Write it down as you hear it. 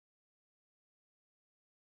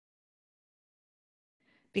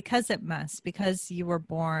because it must, because you were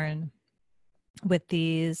born with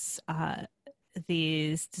these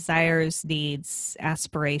desires, needs,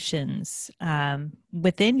 aspirations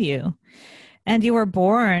within you, and you were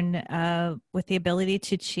born with the ability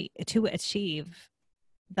to achieve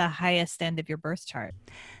the highest end of your birth chart.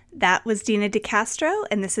 That was Dina DeCastro,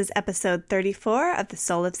 and this is episode 34 of the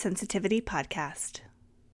Soul of Sensitivity podcast.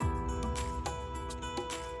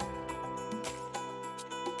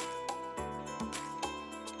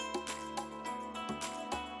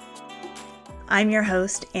 I'm your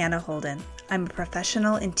host, Anna Holden. I'm a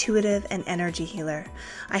professional, intuitive, and energy healer.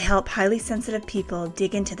 I help highly sensitive people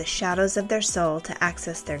dig into the shadows of their soul to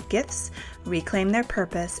access their gifts, reclaim their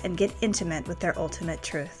purpose, and get intimate with their ultimate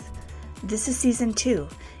truth. This is season 2,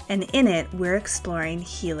 and in it, we're exploring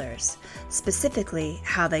healers, specifically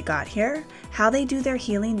how they got here, how they do their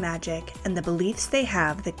healing magic, and the beliefs they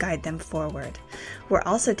have that guide them forward. We're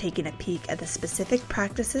also taking a peek at the specific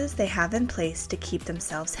practices they have in place to keep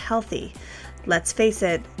themselves healthy. Let's face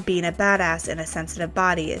it, being a badass in a sensitive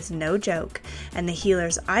body is no joke, and the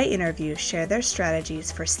healers I interview share their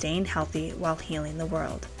strategies for staying healthy while healing the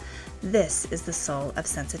world. This is the Soul of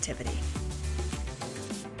Sensitivity.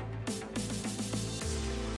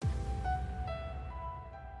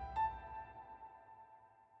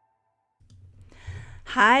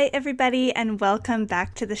 Hi, everybody, and welcome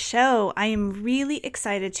back to the show. I am really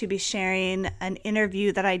excited to be sharing an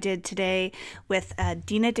interview that I did today with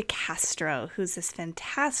Dina DeCastro, who's this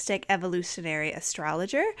fantastic evolutionary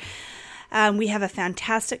astrologer. We have a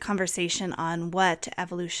fantastic conversation on what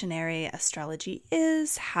evolutionary astrology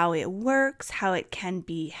is, how it works, how it can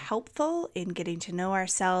be helpful in getting to know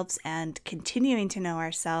ourselves and continuing to know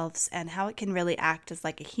ourselves, and how it can really act as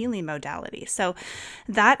like a healing modality. So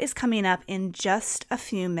that is coming up in just a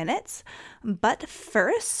few minutes. But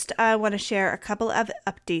first, I want to share a couple of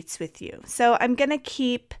updates with you. So I'm going to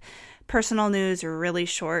keep personal news really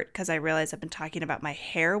short because I realize I've been talking about my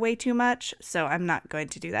hair way too much, so I'm not going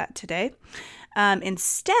to do that today.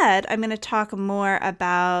 Instead, I'm going to talk more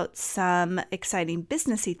about some exciting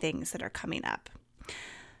businessy things that are coming up.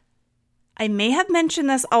 I may have mentioned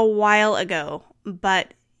this a while ago,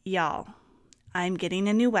 but y'all, I'm getting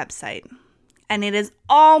a new website. And it is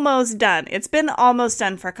almost done. It's been almost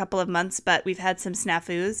done for a couple of months, but we've had some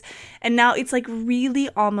snafus. And now it's like really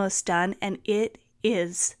almost done, and it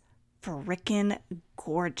is frickin'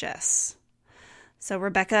 gorgeous. So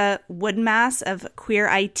Rebecca Woodmass of Queer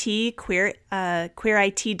IT, queerit.co,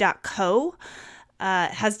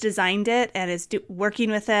 has designed it and is working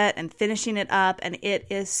with it and finishing it up, and it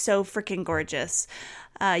is so freaking gorgeous.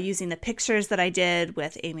 Using the pictures that I did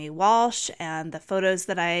with Amy Walsh and the photos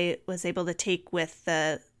that I was able to take with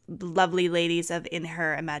the lovely ladies of In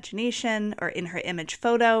Her Imagination or In Her Image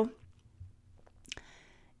Photo.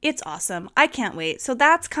 It's awesome. I can't wait. So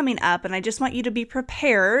that's coming up, and I just want you to be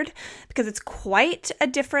prepared because it's quite a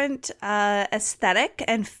different aesthetic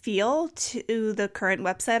and feel to the current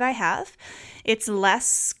website I have. It's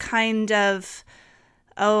less kind of,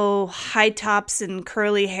 high tops and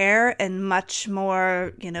curly hair, and much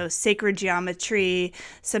more, sacred geometry,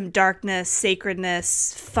 some darkness,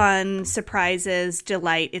 sacredness, fun, surprises,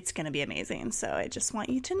 delight. It's going to be amazing. So I just want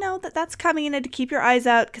you to know that that's coming and to keep your eyes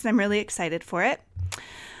out because I'm really excited for it.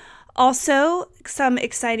 Also, some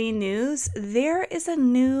exciting news. There is a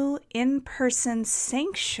new in-person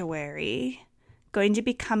sanctuary going to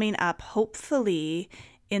be coming up, hopefully,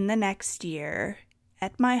 in the next year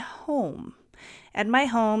at my home. At my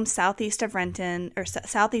home, southeast of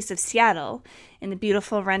Seattle, in the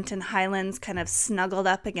beautiful Renton Highlands, kind of snuggled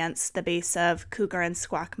up against the base of Cougar and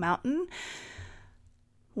Squaw Mountain.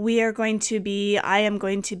 I am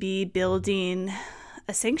going to be building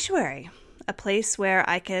a sanctuary. A place where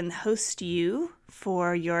I can host you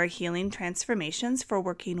for your healing transformations, for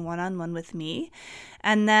working one-on-one with me,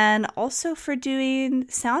 and then also for doing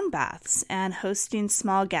sound baths and hosting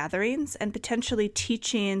small gatherings and potentially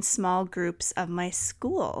teaching small groups of my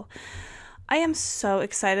school. I am so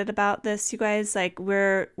excited about this, you guys. Like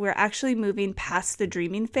we're actually moving past the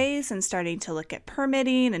dreaming phase and starting to look at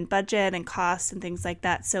permitting and budget and costs and things like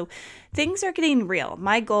that. So things are getting real.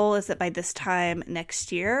 My goal is that by this time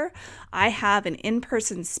next year, I have an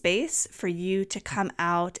in-person space for you to come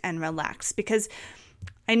out and relax, because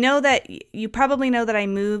I know that you probably know that I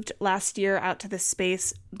moved last year out to this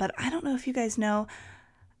space, but I don't know if you guys know,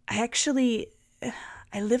 I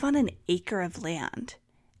live on an acre of land,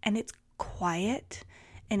 and it's quiet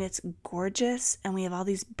and it's gorgeous, and we have all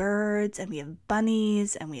these birds, and we have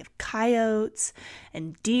bunnies, and we have coyotes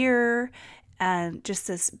and deer, and just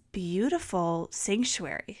this beautiful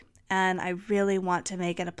sanctuary. And I really want to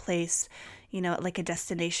make it a place, like a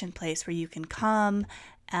destination place where you can come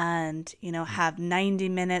and, have 90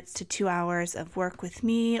 minutes to 2 hours of work with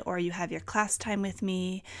me, or you have your class time with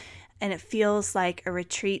me, and it feels like a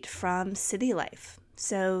retreat from city life.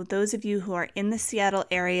 So those of you who are in the Seattle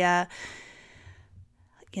area,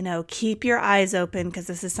 keep your eyes open, because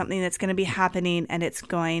this is something that's going to be happening and it's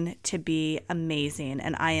going to be amazing.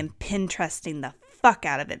 And I am Pinteresting the fuck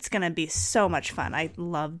out of it. It's going to be so much fun. I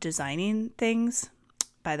love designing things.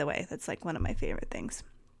 By the way, that's like one of my favorite things.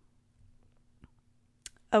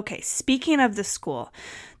 Okay, speaking of the school,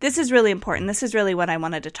 this is really important. This is really what I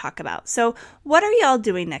wanted to talk about. So what are y'all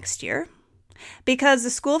doing next year? Because the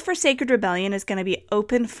School for Sacred Rebellion is going to be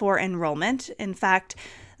open for enrollment. In fact,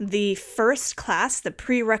 the first class, the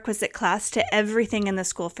prerequisite class to everything in the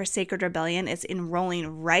School for Sacred Rebellion, is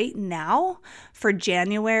enrolling right now for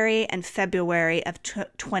January and February of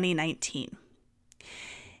 2019.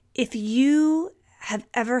 If you have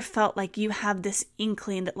ever felt like you have this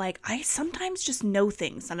inkling that I sometimes just know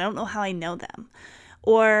things and I don't know how I know them,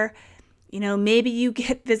 or maybe you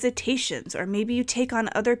get visitations, or maybe you take on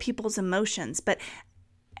other people's emotions, but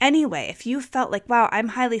anyway, if you felt like, wow, I'm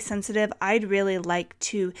highly sensitive, I'd really like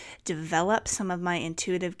to develop some of my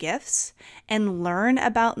intuitive gifts and learn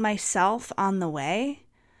about myself on the way,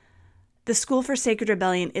 the School for Sacred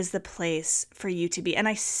Rebellion is the place for you to be. And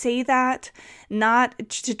I say that not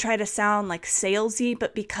to try to sound like salesy,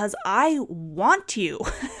 but because I want you.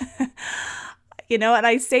 And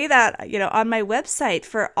I say that, on my website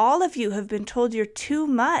for all of you who have been told you're too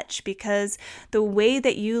much because the way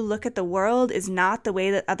that you look at the world is not the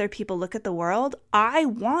way that other people look at the world. I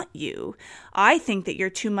want you. I think that your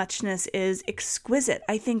too muchness is exquisite.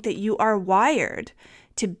 I think that you are wired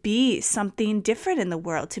to be something different in the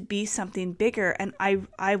world, to be something bigger. And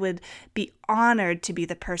I would be honored to be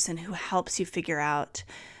the person who helps you figure out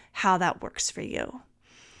how that works for you.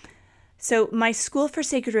 So my School for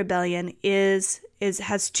Sacred Rebellion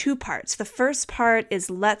has two parts. The first part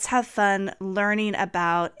is let's have fun learning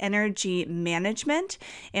about energy management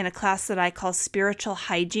in a class that I call Spiritual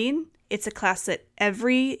Hygiene. It's a class that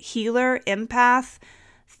every healer, empath,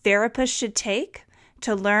 therapist should take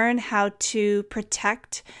to learn how to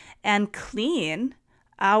protect and clean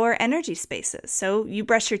our energy spaces. So you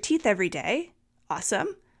brush your teeth every day.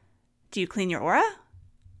 Awesome. Do you clean your aura?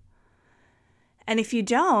 And if you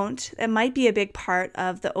don't, it might be a big part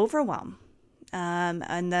of the overwhelm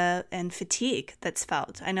and fatigue that's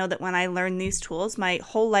felt. I know that when I learned these tools, my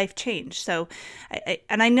whole life changed. So,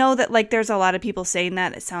 I know that there's a lot of people saying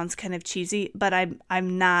that it sounds kind of cheesy, but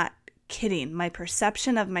I'm not kidding. My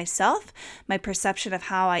perception of myself, my perception of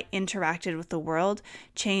how I interacted with the world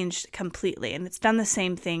changed completely, and it's done the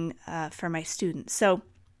same thing for my students. So.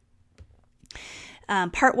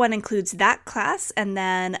 Part one includes that class, and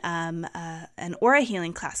then an aura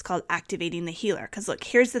healing class called Activating the Healer. Because look,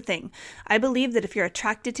 here's the thing. I believe that if you're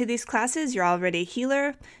attracted to these classes, you're already a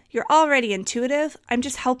healer. You're already intuitive. I'm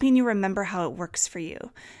just helping you remember how it works for you.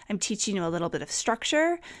 I'm teaching you a little bit of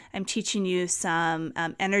structure. I'm teaching you some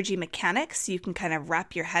energy mechanics so you can kind of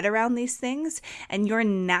wrap your head around these things. And your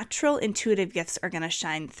natural intuitive gifts are going to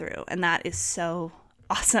shine through. And that is so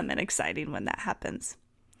awesome and exciting when that happens.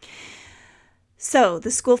 So the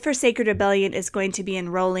School for Sacred Rebellion is going to be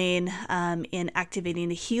enrolling in Activating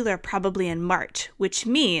the Healer probably in March, which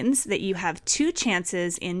means that you have 2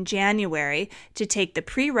 chances in January to take the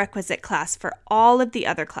prerequisite class for all of the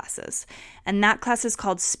other classes. And that class is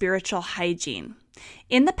called Spiritual Hygiene.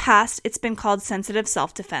 In the past, it's been called Sensitive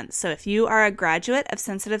Self-Defense. So if you are a graduate of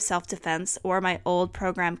Sensitive Self-Defense or my old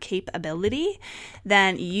program Capability,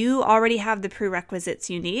 then you already have the prerequisites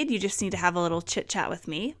you need. You just need to have a little chit-chat with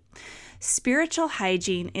me. Spiritual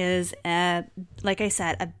Hygiene is, like I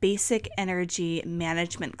said, a basic energy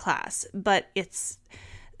management class, but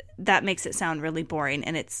that makes it sound really boring,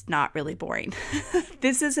 and it's not really boring.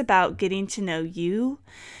 This is about getting to know you,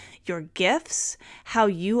 your gifts, how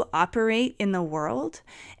you operate in the world,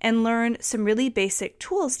 and learn some really basic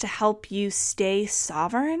tools to help you stay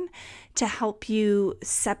sovereign, to help you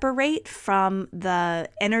separate from the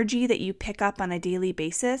energy that you pick up on a daily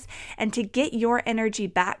basis, and to get your energy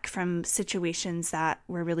back from situations that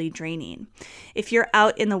were really draining. If you're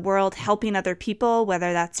out in the world helping other people,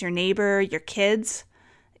 whether that's your neighbor, your kids,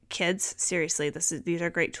 seriously, these are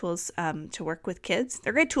great tools to work with kids.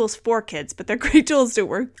 They're great tools for kids, but they're great tools to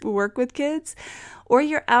work with kids. Or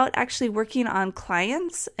you're out actually working on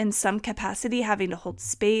clients in some capacity, having to hold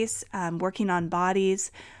space, working on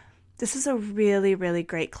bodies. This is a really, really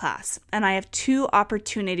great class, and I have 2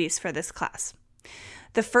 opportunities for this class.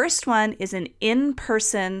 The first one is an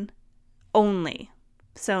in-person only,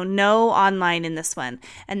 so no online in this one,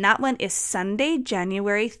 and that one is Sunday,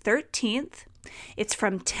 January 13th It's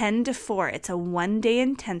from 10 to 4. It's a 1-day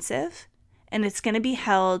intensive, and it's going to be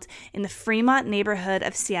held in the Fremont neighborhood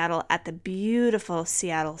of Seattle at the beautiful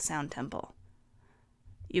Seattle Sound Temple.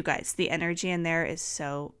 You guys, the energy in there is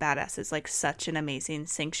so badass. It's like such an amazing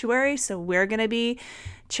sanctuary. So we're going to be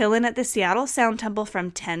chilling at the Seattle Sound Temple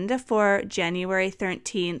from 10 to 4, January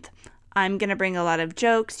 13th. I'm going to bring a lot of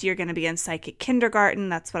jokes. You're going to be in psychic kindergarten.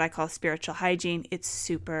 That's what I call spiritual hygiene. It's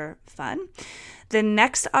super fun. The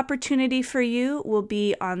next opportunity for you will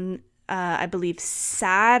be on, I believe,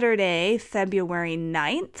 Saturday, February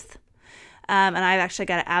 9th. And I've actually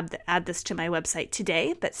got to add this to my website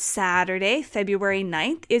today, but Saturday, February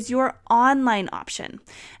 9th is your online option.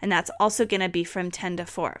 And that's also going to be from 10 to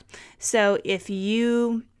 4. So if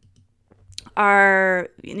you are,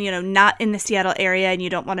 not in the Seattle area and you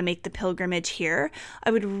don't want to make the pilgrimage here,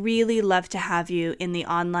 I would really love to have you in the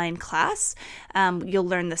online class. You'll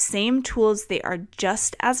learn the same tools. They are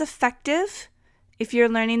just as effective if you're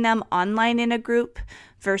learning them online in a group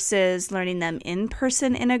versus learning them in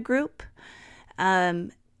person in a group.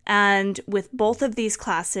 And with both of these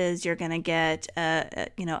classes, you're going to get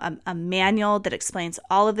a manual that explains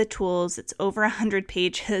all of the tools. It's over 100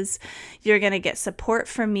 pages. You're going to get support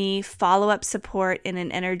from me, follow-up support in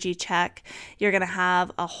an energy check. You're going to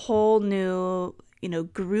have a whole new,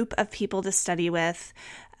 group of people to study with.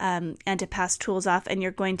 And to pass tools off, and you're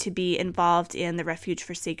going to be involved in the Refuge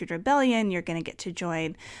for Sacred Rebellion. You're going to get to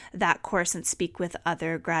join that course and speak with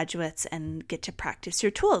other graduates and get to practice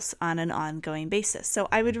your tools on an ongoing basis. So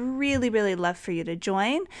I would really, really love for you to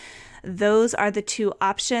join. Those are the two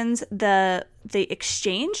options. The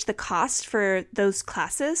exchange, the cost for those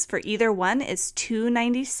classes for either one is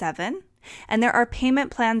 $297. And there are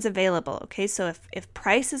payment plans available, okay? So if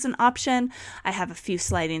price is an option, I have a few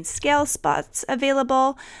sliding scale spots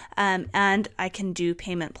available, and I can do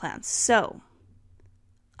payment plans. So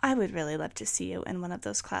I would really love to see you in one of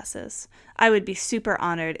those classes. I would be super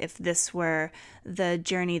honored if this were the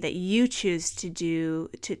journey that you choose to do,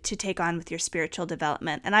 to take on with your spiritual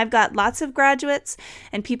development. And I've got lots of graduates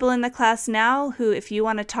and people in the class now who, if you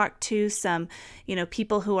want to talk to some,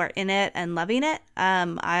 people who are in it and loving it,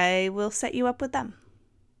 I will set you up with them.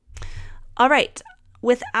 All right.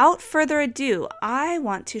 Without further ado, I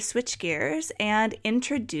want to switch gears and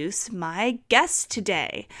introduce my guest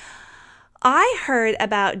today. I heard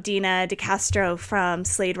about Dina DeCastro from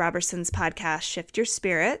Slade Robertson's podcast, Shift Your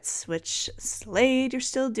Spirits, which, Slade, you're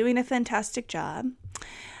still doing a fantastic job.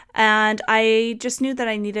 And I just knew that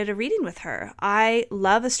I needed a reading with her. I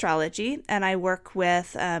love astrology, and I work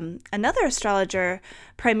with another astrologer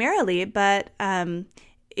primarily, but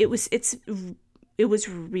it was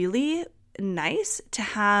really nice to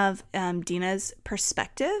have Dina's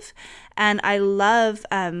perspective, and I love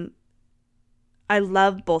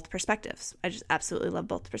both perspectives. I just absolutely love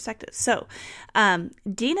both perspectives. So,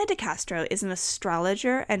 Dina DeCastro is an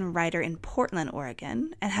astrologer and writer in Portland,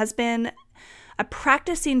 Oregon, and has been a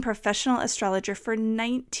practicing professional astrologer for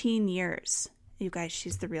 19 years. You guys,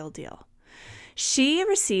 she's the real deal. She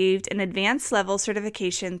received an advanced level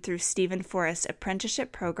certification through Stephen Forrest's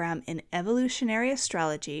apprenticeship program in evolutionary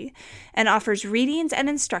astrology and offers readings and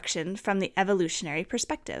instruction from the evolutionary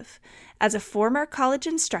perspective. As a former college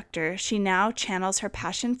instructor, she now channels her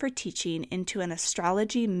passion for teaching into an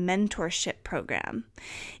astrology mentorship program.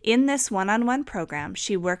 In this one-on-one program,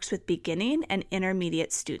 she works with beginning and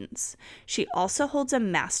intermediate students. She also holds a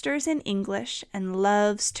master's in English and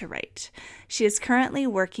loves to write. She is currently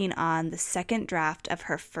working on the second draft of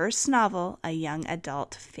her first novel, a young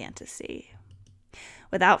adult fantasy.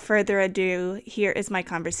 Without further ado, here is my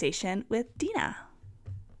conversation with Dina.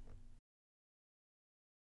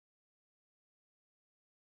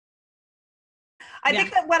 I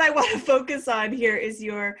think that what I want to focus on here is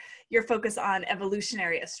your focus on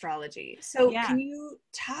evolutionary astrology. So Can you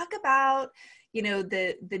talk about,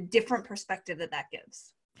 the different perspective that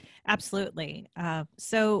gives? Absolutely.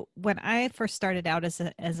 So when I first started out as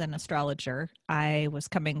an astrologer, I was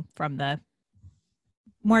coming from the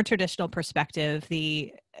more traditional perspective,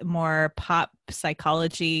 the more pop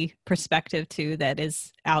psychology perspective too, that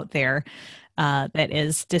is out there, that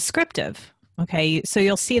is descriptive. Okay, so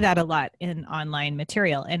you'll see that a lot in online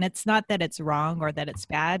material, and it's not that it's wrong or that it's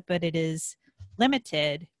bad, but it is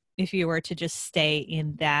limited if you were to just stay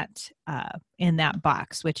in that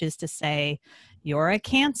box, which is to say, you're a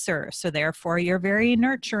Cancer, so therefore you're very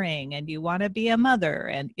nurturing and you want to be a mother,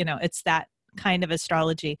 and it's that kind of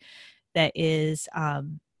astrology that is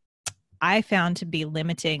I found to be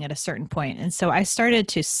limiting at a certain point. And so I started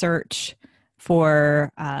to search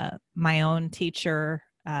for my own teacher,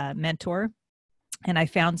 mentor. And I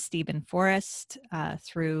found Stephen Forrest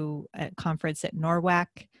through a conference at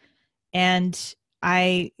NORWAC. And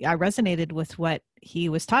I resonated with what he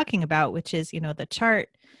was talking about, which is, the chart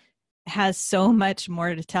has so much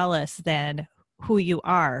more to tell us than who you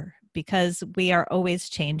are, because we are always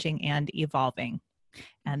changing and evolving.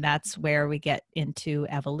 And that's where we get into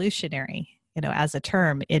evolutionary, as a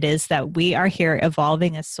term. It is that we are here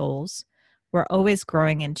evolving as souls. We're always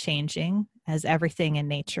growing and changing, as everything in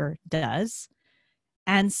nature does.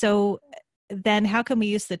 And so then how can we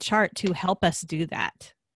use the chart to help us do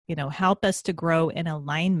that? Help us to grow in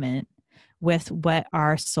alignment with what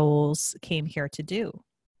our souls came here to do.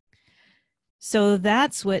 So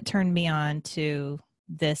that's what turned me on to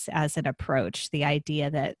this as an approach, the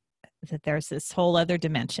idea that there's this whole other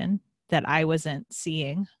dimension that I wasn't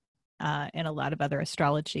seeing in a lot of other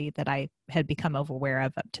astrology that I had become aware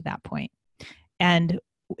of up to that point. And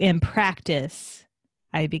in practice,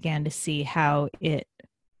 I began to see how it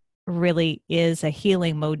really is a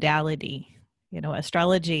healing modality.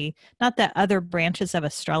 Astrology, not that other branches of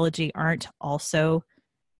astrology aren't also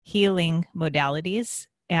healing modalities,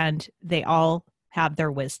 and they all have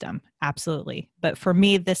their wisdom, absolutely. But for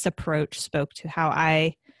me, this approach spoke to how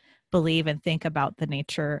I believe and think about the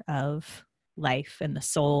nature of life and the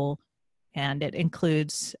soul, and it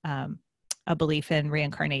includes a belief in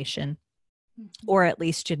reincarnation, or at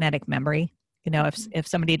least genetic memory. If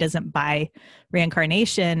somebody doesn't buy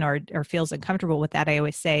reincarnation or feels uncomfortable with that, I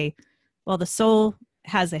always say, well, the soul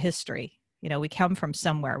has a history. We come from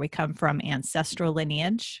somewhere. We come from ancestral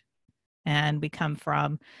lineage, and we come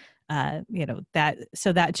from,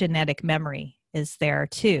 that genetic memory is there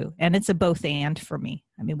too. And it's a both and for me.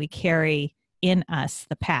 I mean, we carry in us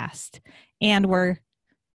the past, and we're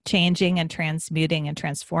changing and transmuting and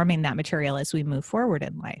transforming that material as we move forward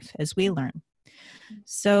in life, as we learn.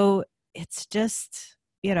 So it's just,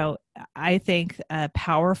 I think a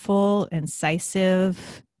powerful,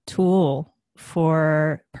 incisive tool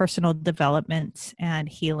for personal development and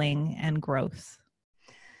healing and growth.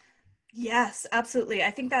 Yes, absolutely.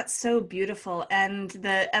 I think that's so beautiful. And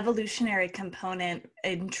the evolutionary component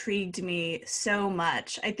intrigued me so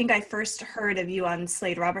much. I think I first heard of you on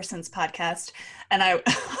Slade Robertson's podcast, and I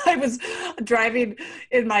I was driving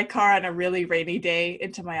in my car on a really rainy day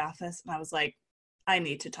into my office, and I was like, I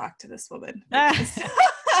need to talk to this woman.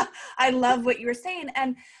 I love what you were saying.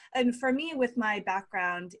 And for me, with my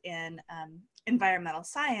background in environmental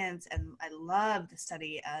science, and I love the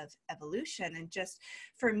study of evolution, and just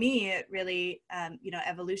for me, it really,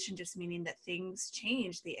 evolution just meaning that things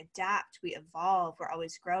change, they adapt, we evolve, we're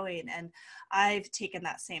always growing. And I've taken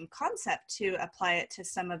that same concept to apply it to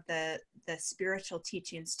some of the spiritual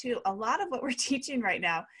teachings too. A lot of what we're teaching right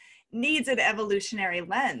now needs an evolutionary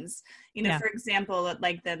lens. For example,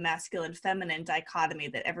 like the masculine feminine dichotomy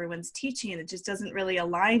that everyone's teaching, it just doesn't really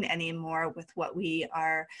align anymore with what we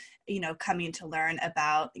are, coming to learn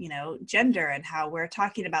about, gender and how we're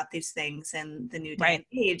talking about these things in the new day and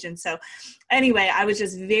age. And so anyway, I was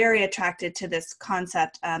just very attracted to this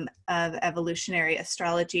concept of evolutionary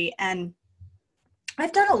astrology. And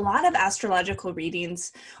I've done a lot of astrological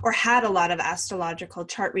readings, or had a lot of astrological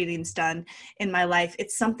chart readings done in my life.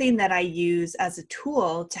 It's something that I use as a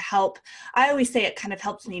tool to help. I always say it kind of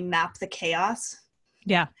helps me map the chaos.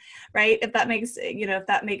 Yeah. Right. If that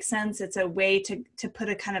makes sense, it's a way to put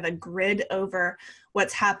a kind of a grid over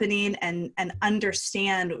what's happening and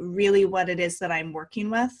understand really what it is that I'm working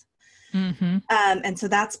with. Mm-hmm. And so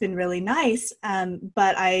that's been really nice.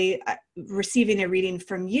 But I receiving a reading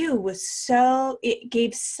from you it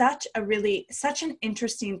gave such an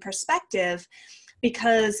interesting perspective,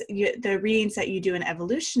 because the readings that you do in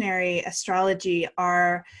evolutionary astrology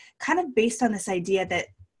are kind of based on this idea that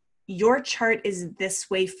your chart is this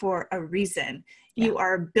way for a reason. Yeah. You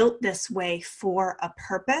are built this way for a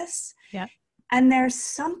purpose. Yeah. And there's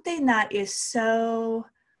something that is so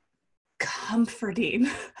comforting,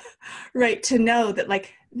 right, to know that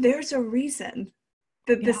like there's a reason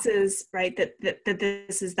that this is right, that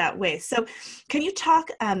this is that way. So can you talk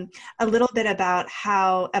a little bit about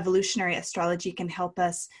how evolutionary astrology can help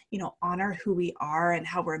us, honor who we are and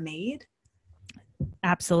how we're made?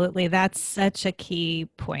 Absolutely. That's such a key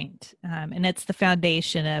point. And it's the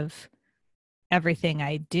foundation of everything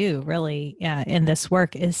I do really in this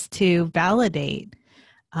work, is to validate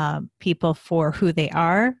people for who they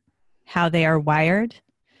are, how they are wired,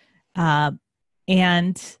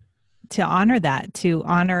 and to honor that,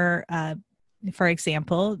 for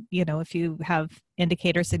example, if you have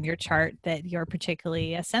indicators in your chart that you're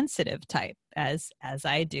particularly a sensitive type, as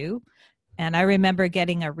I do. And I remember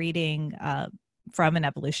getting a reading from an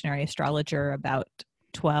evolutionary astrologer about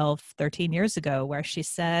 12, 13 years ago, where she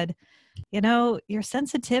said, your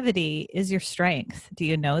sensitivity is your strength. Do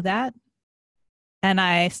you know that? And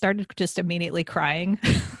I started just immediately crying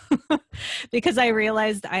because I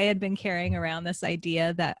realized I had been carrying around this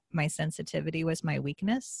idea that my sensitivity was my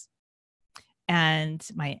weakness and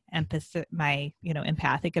my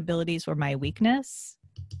empathic abilities were my weakness,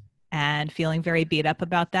 and feeling very beat up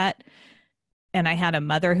about that. And I had a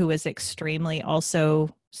mother who was extremely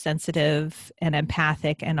also sensitive and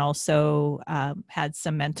empathic, and also had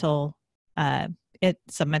some mental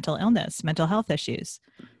illness, mental health issues.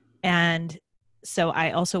 And so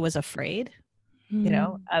I also was afraid,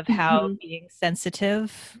 of how Mm-hmm. being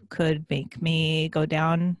sensitive could make me go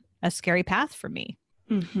down a scary path for me.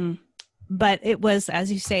 Mm-hmm. But it was, as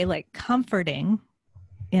you say, like comforting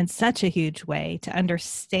in such a huge way to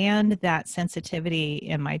understand that sensitivity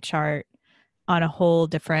in my chart on a whole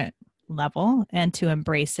different level, and to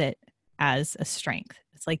embrace it as a strength.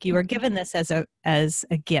 It's like you were given this as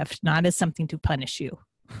a gift, not as something to punish you.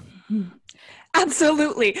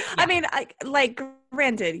 Absolutely. I Yeah. mean,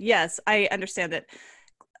 granted, yes, I understand that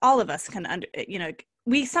all of us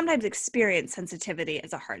we sometimes experience sensitivity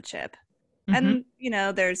as a hardship. Mm-hmm.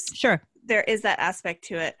 And, Sure. there is that aspect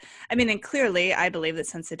to it. I mean, and clearly I believe that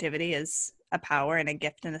sensitivity is a power and a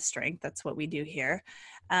gift and a strength. That's what we do here.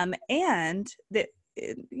 And that,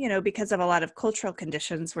 because of a lot of cultural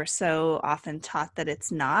conditions, we're so often taught that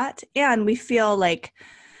it's not. And we feel like,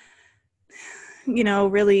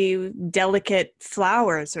 really delicate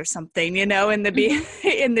flowers or something, in Mm-hmm.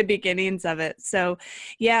 in the beginnings of it. So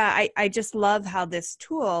yeah, I just love how this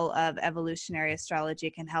tool of evolutionary astrology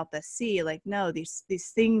can help us see, like, no, these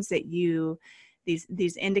things that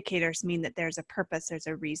these indicators mean that there's a purpose, there's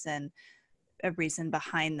a reason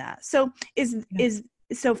behind that. So Yeah. is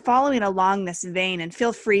so following along this vein, and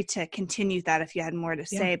feel free to continue that if you had more to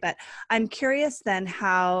Yeah. say, but I'm curious then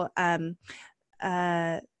how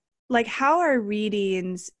uh like, how are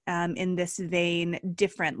readings in this vein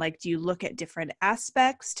different? Like, do you look at different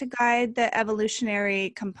aspects to guide the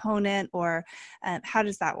evolutionary component, or how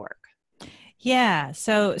does that work? Yeah.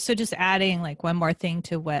 So just adding like one more thing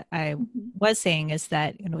to what I Mhm. was saying is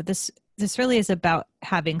that, this really is about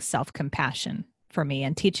having self-compassion for me,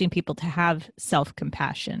 and teaching people to have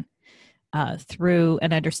self-compassion through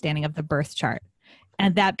an understanding of the birth chart.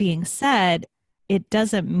 And that being said, it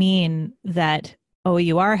doesn't mean that, oh,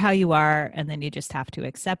 you are how you are, and then you just have to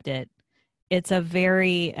accept it. It's a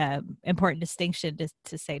very important distinction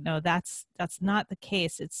to say, no, that's not the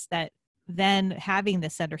case. It's that then, having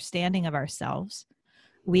this understanding of ourselves,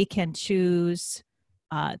 we can choose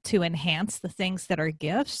to enhance the things that are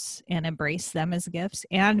gifts and embrace them as gifts,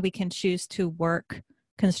 and we can choose to work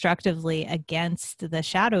constructively against the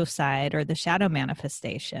shadow side, or the shadow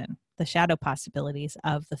manifestation, the shadow possibilities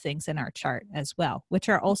of the things in our chart as well, which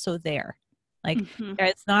are also there. Like, Mhm.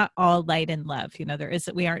 it's not all light and love.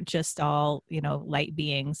 We aren't just all, light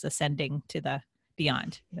beings ascending to the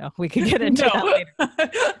beyond. We could get into that No.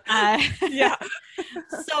 later. Uh, Yeah.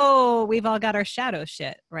 so we've all got our shadow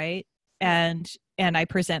shit, right? Yeah. And I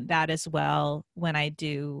present that as well when I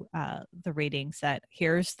do the readings, that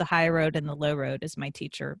here's the high road and the low road, as my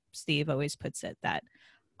teacher Steve always puts it, that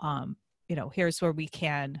here's where we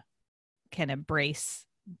can embrace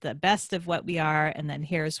the best of what we are, and then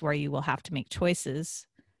here's where you will have to make choices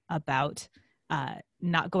about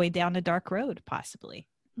not going down a dark road possibly.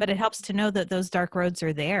 But it helps to know that those dark roads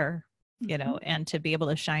are there, Mhm. and to be able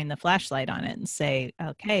to shine the flashlight on it and say,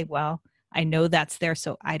 okay, well, I know that's there,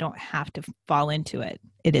 so I don't have to fall into it.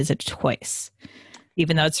 It is a choice,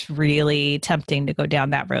 even though it's really tempting to go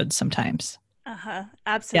down that road sometimes. Uh-huh. Yeah.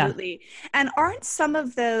 Absolutely. And aren't some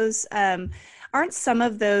of those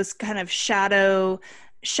kind of shadow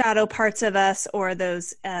parts of us, or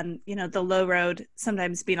those the low road,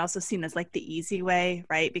 sometimes being also seen as like the easy way,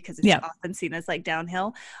 right? Because it's Yeah. often seen as like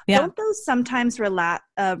downhill. Yeah. Don't those sometimes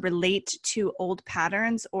relate to old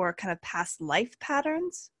patterns or kind of past life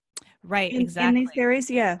patterns Right. in these Exactly. theories?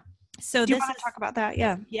 Yeah. So Do you this want to is talk about that?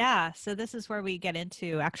 Yeah. Yeah, so this is where we get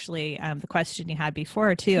into actually the question you had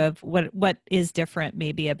before too, of what is different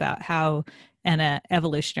maybe about how an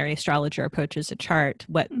evolutionary astrologer approaches a chart.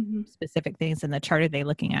 What Hmm. specific things in the chart are they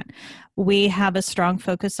looking at? We have a strong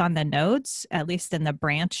focus on the nodes, at least in the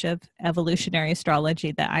branch of evolutionary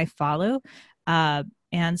astrology that I follow. Uh,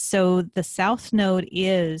 and so the South Node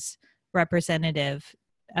is representative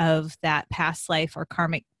of that past life or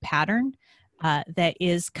karmic pattern that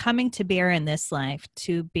is coming to bear in this life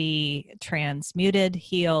to be transmuted,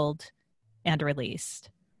 healed, and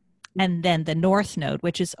released. And then the North Node,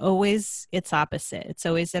 which is always its opposite, it's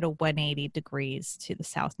always at a 180 degrees to the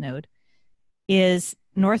South Node, is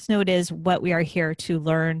North Node is what we are here to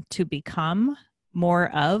learn to become more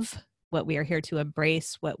of what we are here to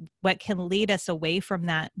embrace, what can lead us away from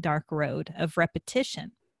that dark road of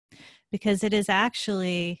repetition, because it is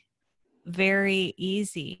actually very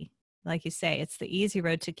easy. Like you say, it's the easy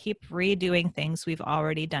road to keep redoing things we've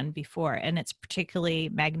already done before. And it's particularly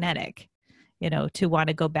magnetic, to want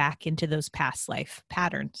to go back into those past life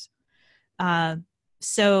patterns. We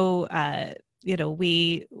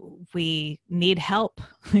need help.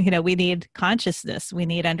 We need consciousness. We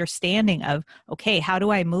need understanding of, okay, how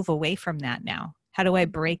do I move away from that now? How do I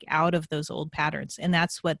break out of those old patterns? And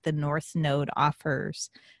that's what the North Node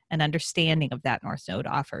offers. An understanding of that North Node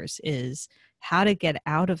offers is how to get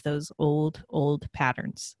out of those old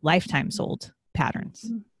patterns, lifetimes old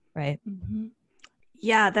patterns, right? Mm-hmm.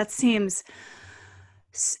 Yeah, that seems,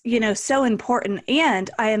 so important. And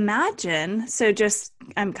I imagine,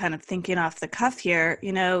 I'm kind of thinking off the cuff here,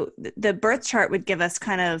 the birth chart would give us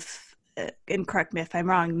kind of, and correct me if I'm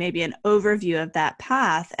wrong, maybe an overview of that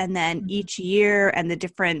path. And then each year and the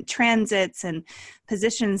different transits and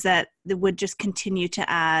positions that would just continue to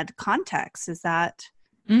add context. Is that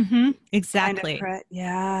exactly? kind of correct?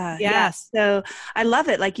 Yeah. Yes. So I love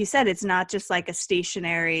it. Like you said, it's not just like a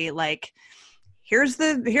stationary, like, here's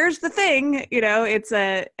the thing, it's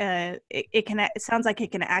it sounds like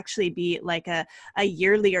it can actually be like a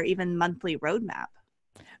yearly or even monthly roadmap.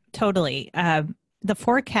 Totally. The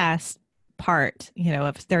forecast part,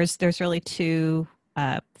 if there's really two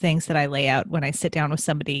things that I lay out when I sit down with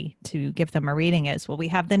somebody to give them a reading is, well, we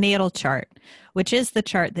have the natal chart, which is the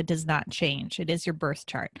chart that does not change. It is your birth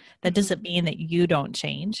chart. That doesn't mean that you don't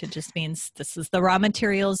change. It just means this is the raw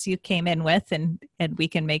materials you came in with, and we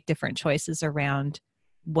can make different choices around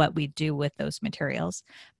what we do with those materials.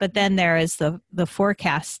 But then there is the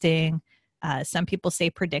forecasting. Some people say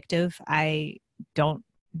predictive. I don't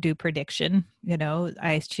do prediction.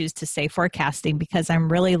 I choose to say forecasting because I'm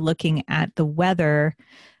really looking at the weather,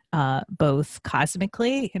 both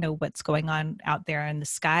cosmically, what's going on out there in the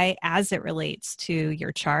sky as it relates to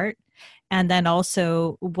your chart. And then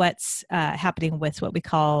also what's happening with what we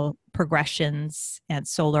call progressions and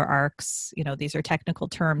solar arcs. These are technical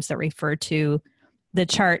terms that refer to the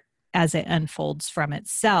chart as it unfolds from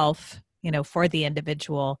itself, for the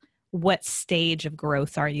individual. What stage of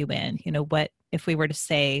growth are you in? What if we were to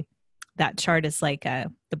say that chart is like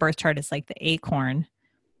the birth chart is like the acorn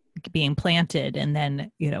being planted, and then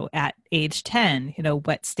at age 10,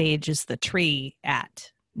 what stage is the tree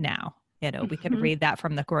at now? We could read that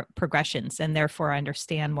from the progressions and therefore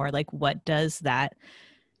understand more like what does that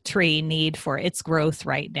tree need for its growth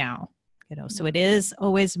right now. So it is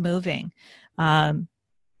always moving. And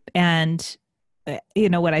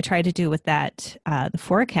what I try to do with that, the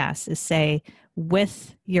forecast, is say,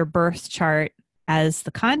 with your birth chart as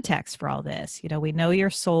the context for all this, we know your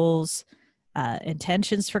soul's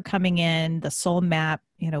intentions for coming in, the soul map,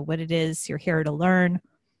 what it is you're here to learn.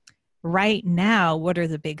 Right now, what are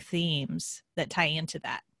the big themes that tie into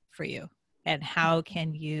that for you? And how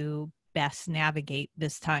can you best navigate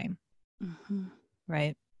this time?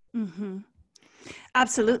 Right?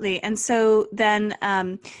 Absolutely. And so then,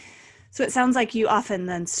 so it sounds like you often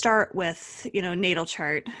then start with, natal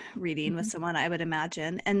chart reading with someone, I would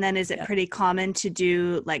imagine. And then is it pretty common to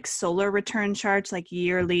do like solar return charts, like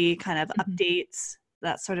yearly kind of updates,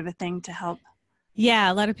 that sort of a thing to help?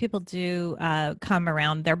 Yeah, a lot of people do come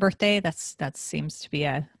around their birthday. That seems to be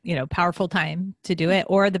a powerful time to do it.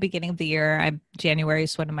 Or the beginning of the year. January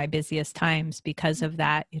is one of my busiest times because of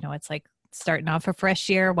that. It's like starting off a fresh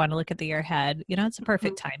year. Want to look at the year ahead. It's a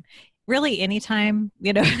perfect time. Really, anytime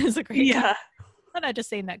is a great time. I'm not just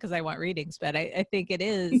saying that because I want readings, but I think it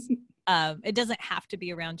is. It doesn't have to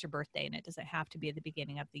be around your birthday, and it doesn't have to be at the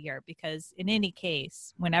beginning of the year, because in any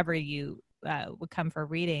case, whenever you would come for a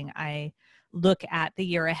reading, I look at the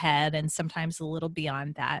year ahead and sometimes a little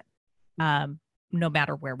beyond that, no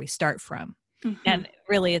matter where we start from. And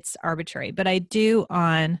really it's arbitrary, but I do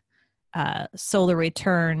on solar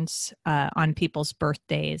returns on people's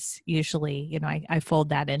birthdays. Usually, I fold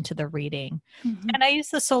that into the reading. And I use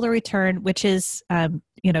the solar return, which is,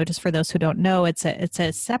 just for those who don't know, it's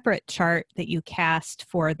a separate chart that you cast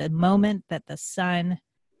for the moment that the sun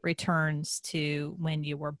returns to when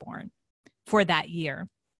you were born for that year.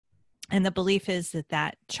 And the belief is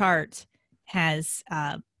that chart has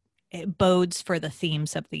it bodes for the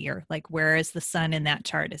themes of the year. Like, where is the sun in that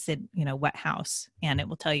chart? Is it, what house? And it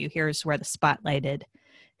will tell you, here's where the spotlighted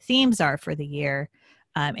themes are for the year.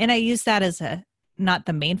 And I use that as not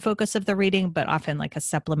the main focus of the reading, but often like a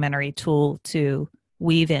supplementary tool to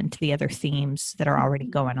weave into the other themes that are already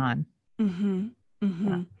going on.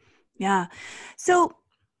 Yeah. So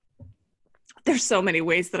there's so many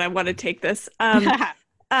ways that I want to take this.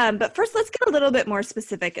 But first, let's get a little bit more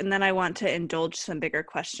specific, and then I want to indulge some bigger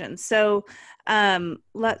questions. So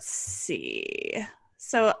let's see.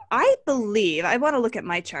 So I believe, I want to look at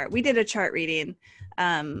my chart. We did a chart reading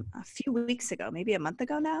a few weeks ago, maybe a month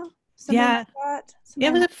ago now. Yeah. Like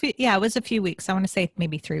It was a few weeks. I want to say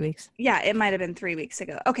maybe 3 weeks. Yeah, it might have been 3 weeks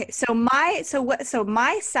ago. Okay, so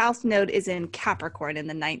my South Node is in Capricorn in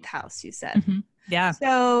the 9th house, you said. Mm-hmm. Yeah.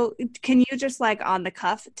 So can you just like on the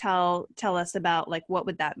cuff tell us about like what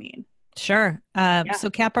would that mean? Sure. So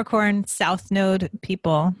Capricorn South Node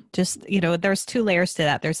people, just, there's 2 layers to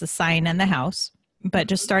that. There's the sign and the house, but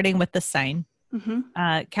just starting with the sign.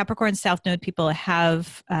 Mm-hmm. Capricorn South Node people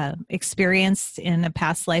have experienced in a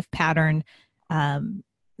past life pattern, having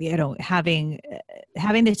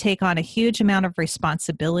to take on a huge amount of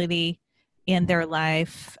responsibility in their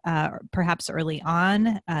life, perhaps early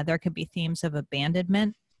on. There could be themes of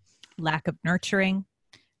abandonment, lack of nurturing.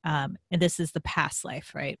 And this is the past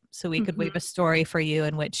life, right? So we could weave a story for you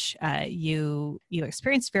in which you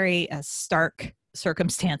experienced very stark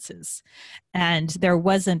circumstances, and there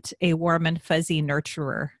wasn't a warm and fuzzy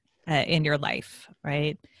nurturer in your life,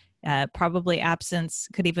 right? Probably absence,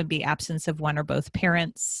 could even be absence of one or both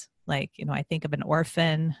parents. Like, I think of an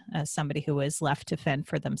orphan, somebody who was left to fend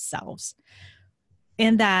for themselves.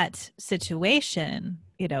 In that situation,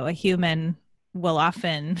 a human will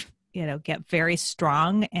often, get very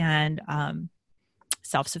strong and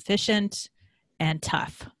self-sufficient and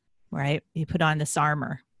tough, right? You put on this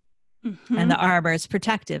armor. Mm-hmm. And the armor is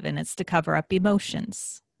protective, and it's to cover up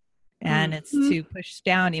emotions, and it's to push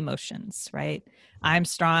down emotions, right? I'm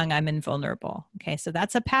strong, I'm invulnerable. Okay, so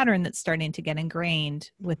that's a pattern that's starting to get ingrained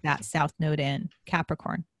with that South Node in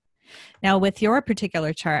Capricorn. Now, with your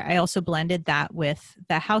particular chart, I also blended that with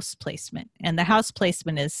the house placement. And the house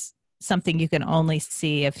placement is something you can only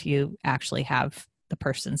see if you actually have the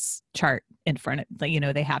person's chart in front of,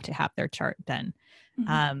 they have to have their chart done.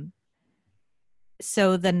 Mm-hmm.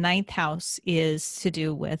 So the 9th house is to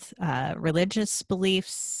do with religious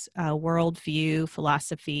beliefs, worldview,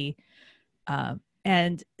 philosophy.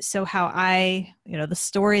 And so how the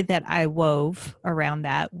story that I wove around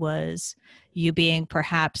that was you being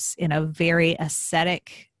perhaps in a very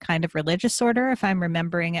ascetic kind of religious order, if I'm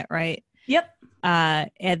remembering it right. Yep.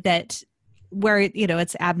 And that where,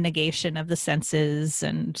 it's abnegation of the senses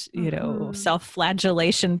and,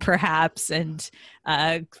 self-flagellation perhaps, and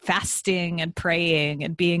fasting and praying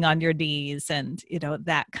and being on your knees and,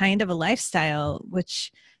 that kind of a lifestyle,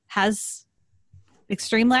 which has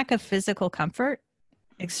extreme lack of physical comfort,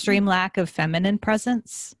 extreme lack of feminine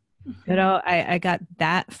presence. I got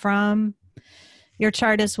that from your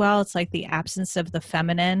chart as well. It's like the absence of the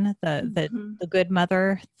feminine, the good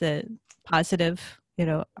mother, the positive,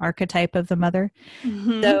 archetype of the mother.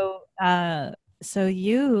 Mm-hmm. So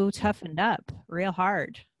you toughened up real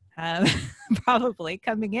hard, probably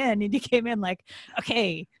coming in, and you came in like,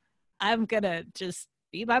 okay, I'm going to just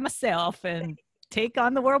be by myself and take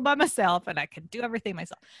on the world by myself, and I can do everything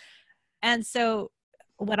myself. And so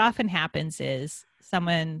what often happens is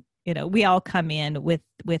someone, we all come in with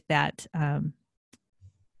that,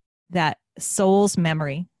 that soul's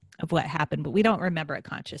memory of what happened, but we don't remember it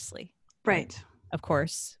consciously. Right. Of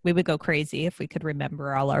course, we would go crazy if we could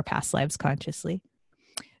remember all our past lives consciously.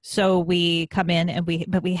 So we come in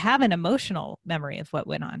but we have an emotional memory of what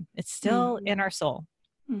went on. It's still in our soul.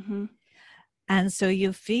 Mm-hmm. And so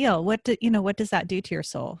you feel, what does that do to your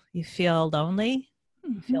soul? You feel lonely.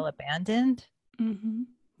 Mm-hmm. You feel abandoned. Mm-hmm.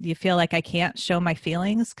 You feel like I can't show my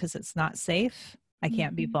feelings because it's not safe. I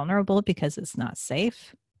can't be vulnerable because it's not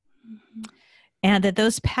safe. Mm-hmm. And that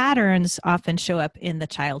those patterns often show up in the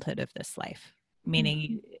childhood of this life.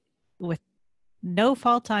 Meaning with no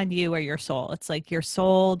fault on you or your soul. It's like your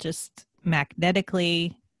soul just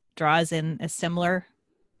magnetically draws in a similar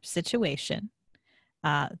situation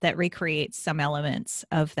that recreates some elements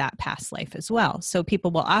of that past life as well. So people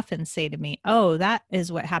will often say to me, oh, that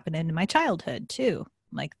is what happened in my childhood too.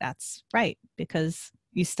 I'm like, that's right, because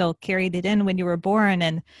you still carried it in when you were born,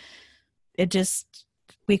 and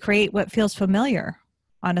we create what feels familiar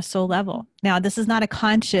on a soul level. Now, this is not a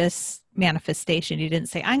conscious manifestation. You didn't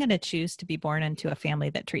say, I'm going to choose to be born into a family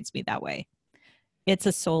that treats me that way. It's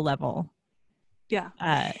a soul level,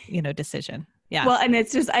 decision. Yeah. Well, and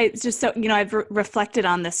it's just so, I've reflected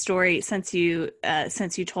on this story since you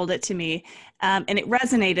told it to me, and it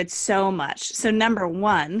resonated so much. So number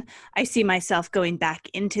one, I see myself going back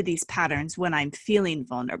into these patterns when I'm feeling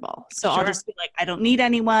vulnerable. So I'll just be like, I don't need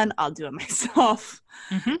anyone. I'll do it myself.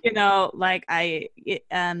 Mm-hmm.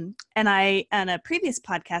 On a previous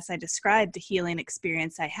podcast, I described a healing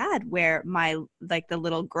experience I had where the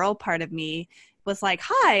little girl part of me was like,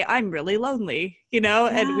 hi, I'm really lonely, and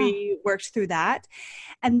Yeah. we worked through that.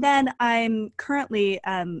 And then I'm currently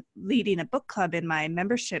leading a book club in my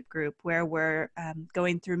membership group where we're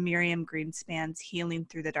going through Miriam Greenspan's Healing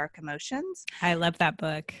Through the Dark Emotions. I love that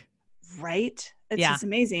book. Right? It's Yeah. just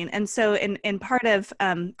amazing. And so in part of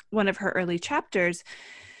one of her early chapters,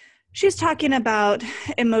 she's talking about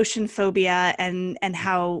emotion phobia and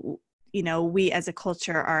how, we as a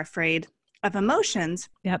culture are afraid of emotions.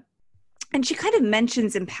 Yep. And she kind of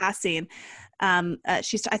mentions in passing,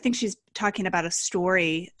 I think she's talking about a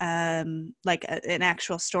story, like an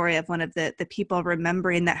actual story of one of the people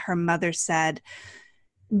remembering that her mother said,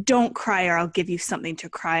 "Don't cry or I'll give you something to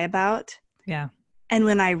cry about." Yeah. And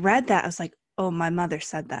when I read that, I was like, oh, my mother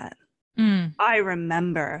said that. Mm. I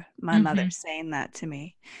remember my mother Mm-hmm. saying that to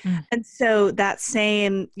me. Mm. And so that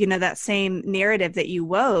same narrative that you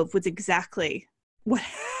wove was exactly what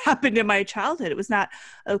happened in my childhood. It was not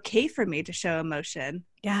okay for me to show emotion.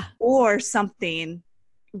 Yeah. Or something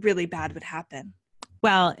really bad would happen.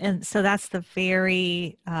 Well, and so that's the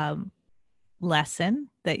very lesson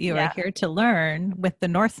that you are Yeah. here to learn with the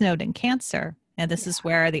North Node in Cancer. And this is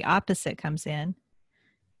where the opposite comes in,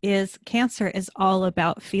 is Cancer is all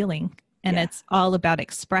about feeling, and it's all about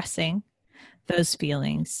expressing those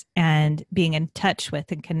feelings and being in touch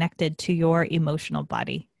with and connected to your emotional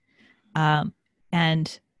body,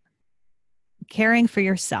 and caring for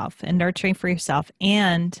yourself and nurturing for yourself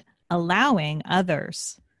and allowing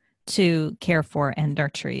others to care for and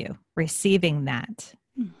nurture you, receiving that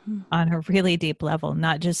on a really deep level,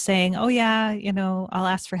 not just saying, oh yeah, I'll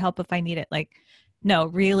ask for help if I need it. Like, no,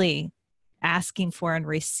 really asking for and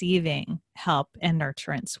receiving help and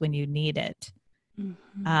nurturance when you need it.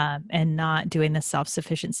 And not doing the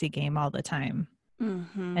self-sufficiency game all the time,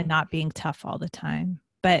 and not being tough all the time.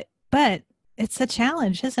 But it's a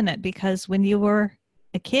challenge, isn't it? Because when you were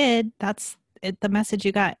a kid, that's it, the message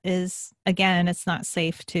you got is, again, it's not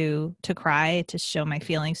safe to cry, to show my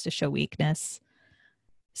feelings, to show weakness.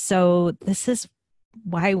 So this is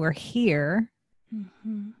why we're here.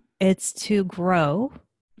 It's to grow.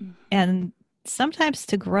 And sometimes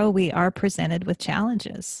to grow, we are presented with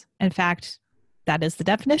challenges. In fact, that is the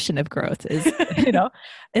definition of growth, is,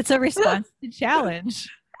 it's a response to challenge.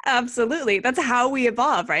 Absolutely. That's how we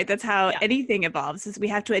evolve, right? That's how anything evolves, is we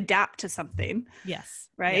have to adapt to something. Yes.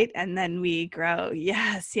 Right. Yeah. And then we grow.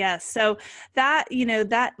 Yes. Yes. So that,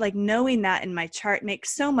 that like knowing that in my chart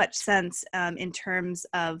makes so much sense in terms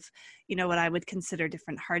of, what I would consider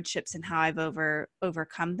different hardships and how I've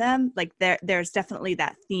overcome them. Like there's definitely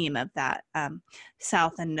that theme of that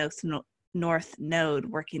south and north node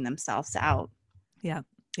working themselves out. Yeah.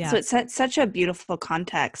 Yeah. So it's such a beautiful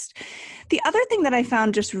context. The other thing that I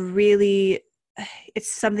found just really, it's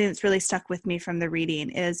something that's really stuck with me from the reading,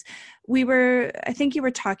 is I think you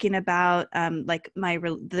were talking about like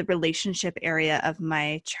the relationship area of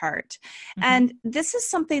my chart. And this is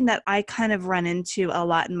something that I kind of run into a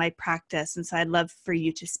lot in my practice. And so I'd love for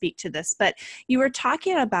you to speak to this, but you were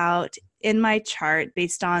talking about in my chart,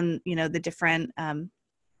 based on, the different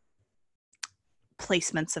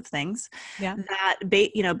placements of things, that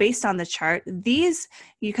based on the chart,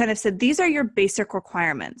 you kind of said, these are your basic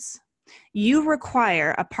requirements. You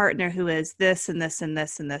require a partner who is this and this and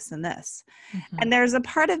this and this and this. And there's a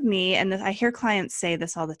part of me, and I hear clients say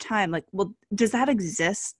this all the time, like, well, does that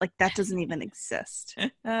exist? Like, that doesn't even exist.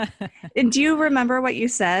 And do you remember what you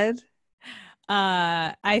said?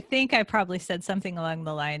 I think I probably said something along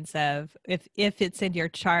the lines of, if it's in your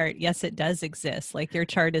chart, yes, it does exist. Like, your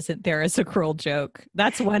chart isn't there as a cruel joke.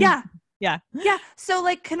 That's one. Yeah. Yeah. Yeah. So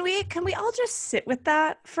like, can we all just sit with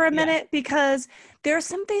that for a minute? Because there's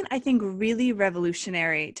something I think really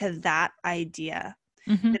revolutionary to that idea.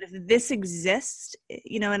 That if this exists,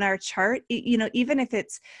 in our chart, even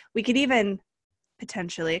if we could even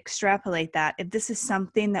potentially extrapolate that. If this is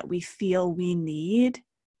something that we feel we need,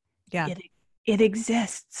 it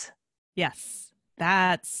exists. Yes.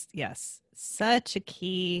 That's such a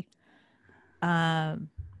key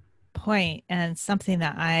point, and something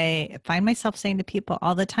that I find myself saying to people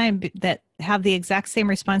all the time that have the exact same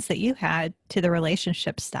response that you had to the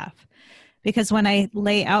relationship stuff. Because when I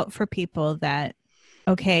lay out for people that,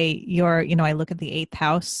 okay, I look at the 8th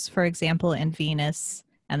house, for example, and Venus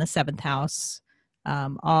and the 7th house,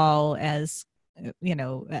 all as,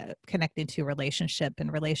 connected to relationship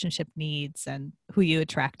and relationship needs and who you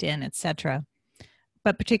attract in, etc.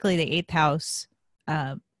 But particularly the 8th house,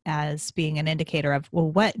 as being an indicator of, well,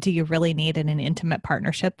 what do you really need in an intimate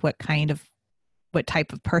partnership? What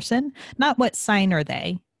type of person? Not what sign are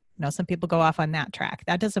they? Some people go off on that track.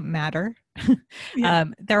 That doesn't matter.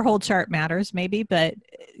 Their whole chart matters maybe, but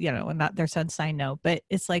not their sun sign, no, but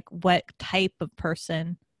it's like, what type of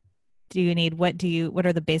person do you need? What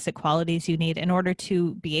are the basic qualities you need in order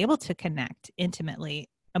to be able to connect intimately,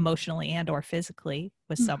 emotionally, and or physically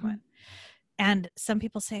with someone? And some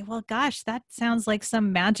people say, well, gosh, that sounds like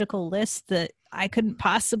some magical list that I couldn't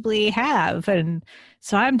possibly have. And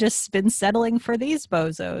so I'm just been settling for these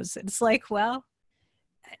bozos. It's like, well,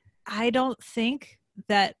 I don't think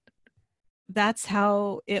that that's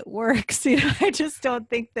how it works. I just don't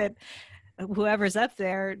think that whoever's up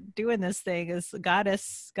there doing this thing is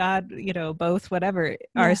goddess, God, both, whatever,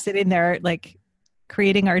 are sitting there like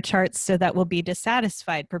creating our charts so that we'll be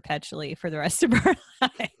dissatisfied perpetually for the rest of our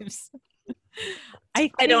lives.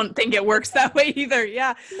 I don't think it works that way either.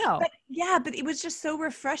 Yeah. No. But it was just so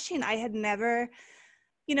refreshing. I had never,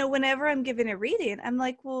 whenever I'm given a reading, I'm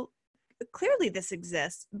like, well, clearly this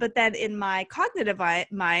exists. But then in my cognitive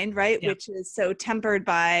mind, right, which is so tempered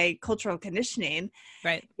by cultural conditioning,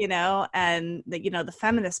 right, and the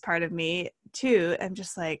feminist part of me too, I'm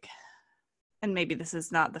just like, and maybe this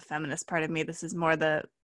is not the feminist part of me, this is more the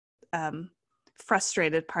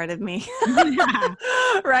frustrated part of me,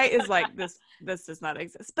 right, is like, this does not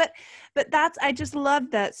exist. But that's, I just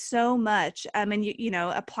love that so much. And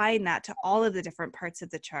applying that to all of the different parts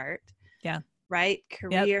of the chart, right,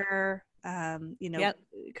 career,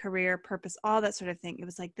 career, purpose, all that sort of thing. It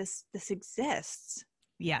was like, this exists,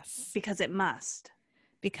 because it must,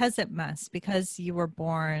 because you were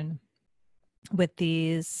born with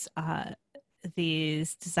these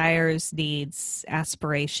desires, needs,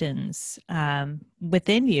 aspirations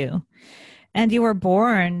within you, and you were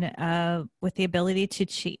born with the ability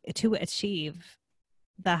to achieve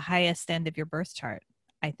the highest end of your birth chart.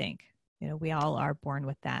 I think we all are born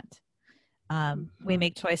with that. We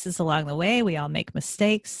make choices along the way. We all make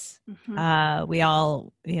mistakes. We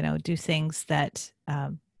all do things that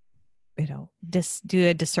do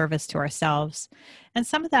a disservice to ourselves, and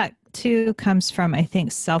some of that too comes from, I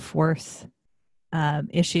think, self-worth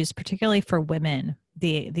issues, particularly for women,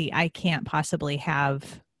 the I can't possibly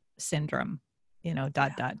have syndrome,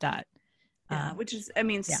 which is,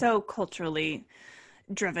 so culturally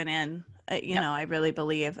driven in, I really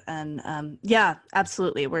believe. And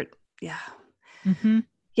absolutely. And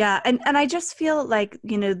I just feel like,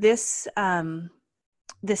 this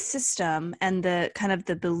system and the kind of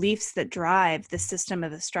the beliefs that drive the system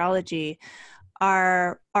of astrology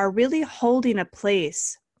are really holding a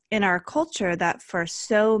place in our culture that for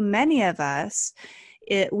so many of us,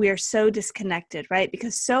 we are so disconnected, right?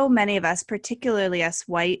 Because so many of us, particularly us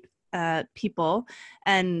white people,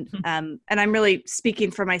 and I'm really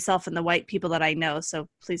speaking for myself and the white people that I know, so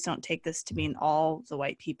please don't take this to mean all the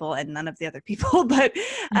white people and none of the other people, but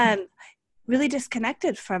really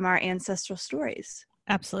disconnected from our ancestral stories.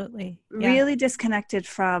 Absolutely. Really disconnected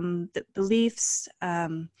from the beliefs,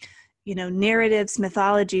 narratives,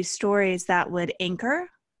 mythology, stories that would anchor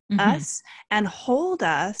us and hold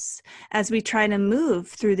us as we try to move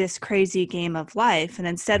through this crazy game of life. And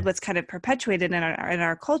instead, what's kind of perpetuated in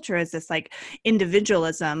our culture is this like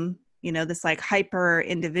individualism, this like hyper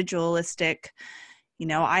individualistic,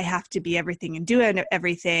 I have to be everything and do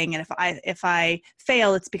everything. And if I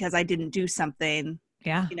fail, it's because I didn't do something.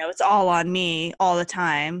 Yeah. It's all on me all the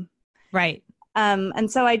time. Right.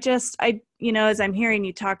 And so I as I'm hearing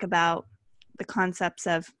you talk about the concepts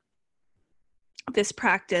of this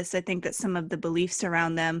practice, I think that some of the beliefs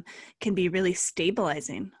around them can be really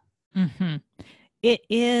stabilizing. It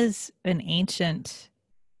is an ancient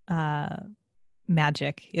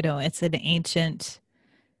magic, it's an ancient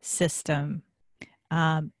system.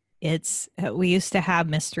 We used to have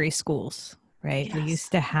mystery schools, right? Yes. We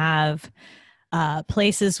used to have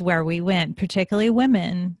places where we went, particularly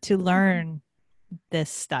women, to learn this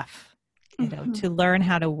stuff. To learn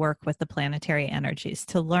how to work with the planetary energies,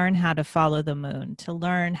 to learn how to follow the moon, to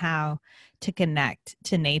learn how to connect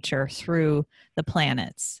to nature through the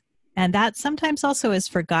planets. And that sometimes also is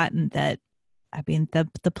forgotten, that,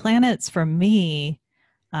 the planets for me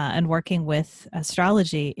and working with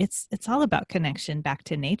astrology, it's all about connection back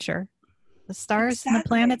to nature. The stars and the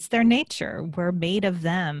planets, they're nature. We're made of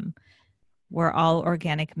them. We're all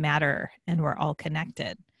organic matter and we're all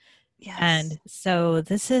connected. Yes. And so it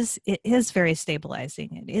is very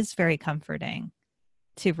stabilizing. It is very comforting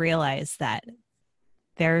to realize that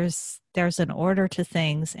there's an order to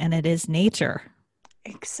things, and it is nature.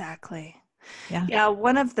 Exactly. Yeah.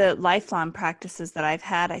 One of the lifelong practices that I've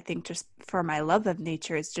had, I think, just for my love of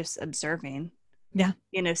nature, is just observing. Yeah.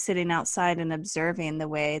 Sitting outside and observing the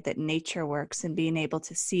way that nature works and being able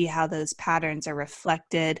to see how those patterns are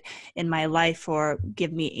reflected in my life or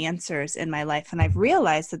give me answers in my life. And I've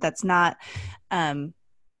realized that that's not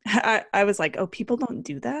I was like, oh, people don't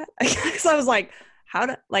do that. So I was like, how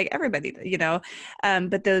do, like everybody, but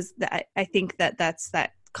I think that's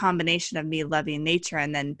that combination of me loving nature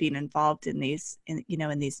and then being involved in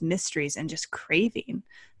in these mysteries and just craving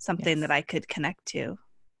something Yes. that I could connect to. Right.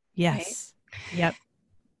 Yes. Yep.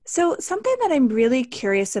 So something that I'm really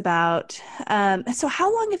curious about. So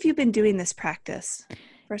how long have you been doing this practice?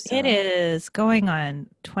 First of It all. is going on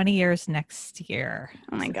 20 years next year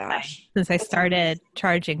Oh my gosh. since I That's amazing. started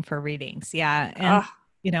charging for readings. Yeah. And,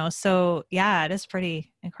 Oh, so yeah, it is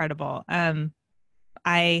pretty incredible.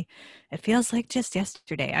 I it feels like just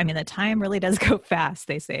yesterday. I mean, the time really does go fast,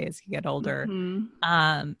 they say, as you get older.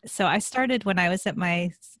 mhm. So I started when I was at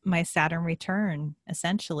my Saturn return,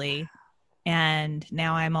 essentially, and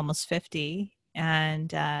now I'm almost 50,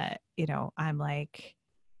 and I'm like,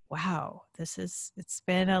 wow, it's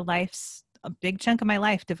been a big chunk of my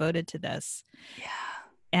life devoted to this. Yeah.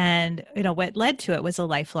 And what led to it was a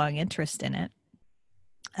lifelong interest in it.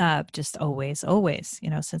 Just always,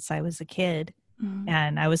 since I was a kid. Mm.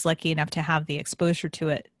 And I was lucky enough to have the exposure to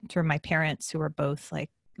it through my parents, who were both like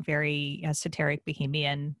very esoteric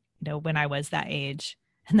bohemian, when I was that age.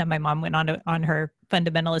 And then my mom went on her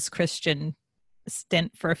fundamentalist Christian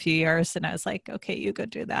stint for a few years. And I was like, okay, you go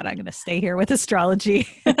do that. I'm going to stay here with astrology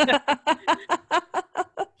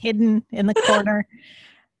hidden in the corner.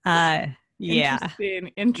 Yeah. Yeah.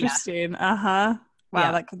 Interesting. Uh-huh. Wow,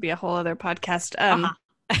 Yeah. that could be a whole other podcast. Uh-huh.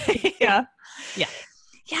 Yeah. Yeah.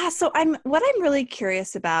 Yeah, so what I'm really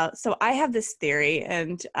curious about. So I have this theory,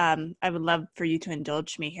 and I would love for you to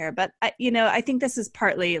indulge me here. But I think this is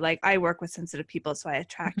partly like I work with sensitive people, so I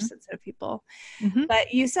attract Hmm. sensitive people. Hmm.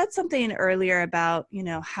 But you said something earlier about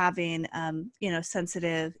having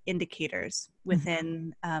sensitive indicators Hmm.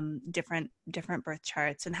 within different birth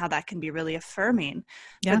charts, and how that can be really affirming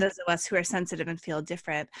for Yeah. those of us who are sensitive and feel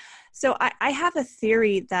different. So I have a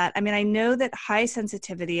theory that, I mean, I know that high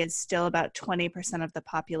sensitivity is still about 20% of the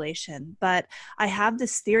population, but I have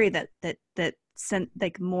this theory that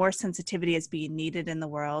like more sensitivity is being needed in the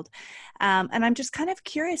world. And I'm just kind of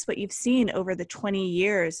curious what you've seen over the 20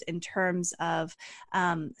 years in terms of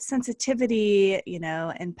sensitivity,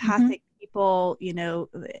 Hmm. empathic people,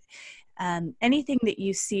 anything that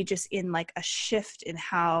you see just in like a shift in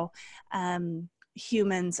how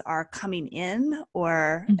humans are coming in,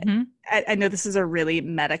 or Hmm. I know this is a really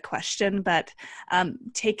meta question, but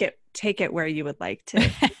take it where you would like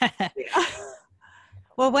to. Yeah.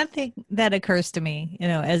 Well, one thing that occurs to me,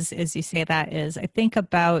 as you say that, is I think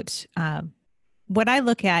about what I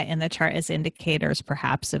look at in the chart as indicators,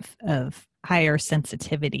 perhaps of higher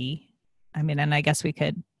sensitivity. I mean, and I guess we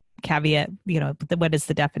could caveat, what is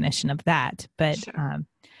the definition of that? But Sure.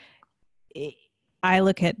 I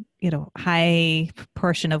look at, high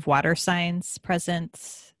proportion of water signs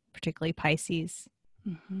present, particularly Pisces,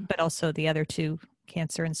 Mm-hmm. but also the other two,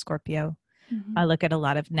 Cancer and Scorpio. Mm-hmm. I look at a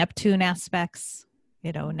lot of Neptune aspects,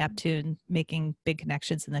 Neptune making big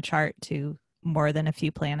connections in the chart to more than a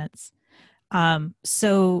few planets.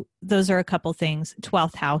 So those are a couple things.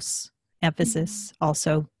 12th house emphasis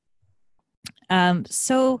also.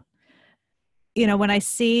 So, when I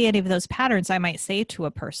see any of those patterns, I might say to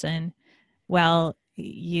a person, well,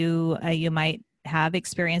 you might have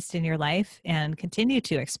experienced in your life and continue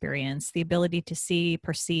to experience the ability to see,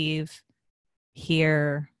 perceive,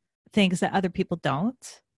 hear things that other people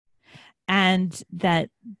don't, and that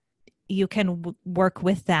you can work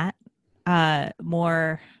with that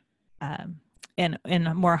more in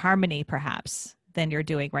more harmony, perhaps, than you're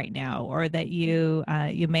doing right now, or that you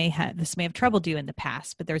may have this may have troubled you in the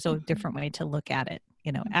past, but there's a different way to look at it,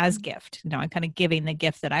 as gift. I'm kind of giving the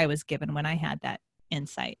gift that I was given when I had that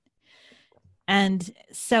insight. And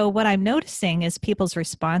so what I'm noticing is people's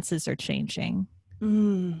responses are changing.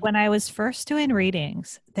 Mm. When I was first doing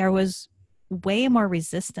readings, there was way more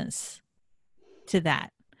resistance to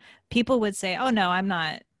that. People would say, "Oh no, I'm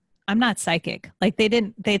not psychic." Like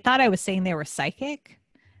they thought I was saying they were psychic.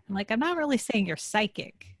 I'm like, "I'm not really saying you're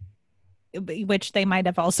psychic," which they might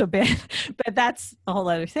have also been, but that's a whole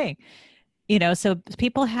other thing. So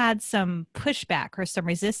people had some pushback or some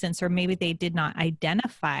resistance, or maybe they did not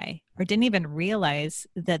identify or didn't even realize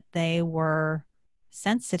that they were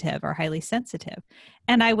sensitive or highly sensitive.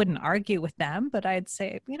 And I wouldn't argue with them, but I'd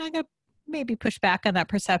say, I got maybe push back on that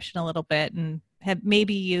perception a little bit, and have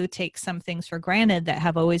maybe you take some things for granted that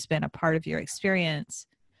have always been a part of your experience.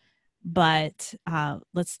 But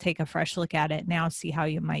let's take a fresh look at it now, see how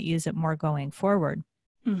you might use it more going forward.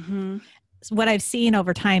 Mm-hmm. What I've seen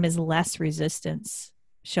over time is less resistance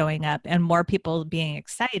showing up and more people being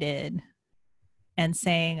excited and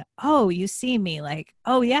saying, "Oh, you see me," like,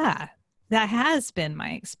 "Oh yeah, That has been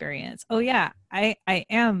my experience. Oh yeah, I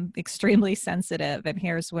am extremely sensitive, and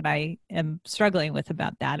here's what I am struggling with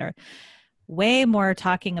about that, or way more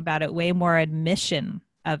talking about it, way more admission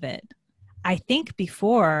of it. I think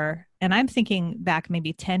before, and I'm thinking back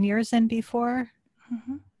maybe 10 years and before,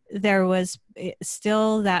 Mm-hmm. there was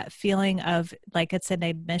still that feeling of like it's an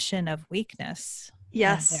admission of weakness in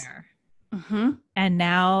Yes. there. Mm-hmm. And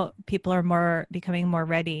now people are becoming more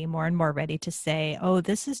ready, more and more ready to say, oh,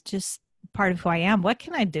 this is just part of who I am. What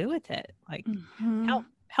can I do with it? Like Mm-hmm.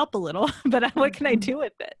 help a little, but what can I Mm-hmm. do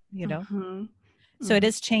with it? You know? Mm-hmm. So it Mm-hmm.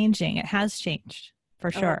 is changing. It has changed for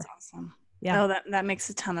Oh, that's sure. awesome. Yeah. Oh, that makes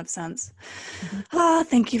a ton of sense. Mhm. Oh,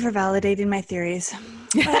 thank you for validating my theories.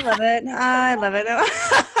 I love it. I love it.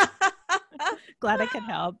 Glad I could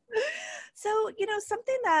help. So,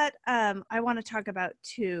 something that I want to talk about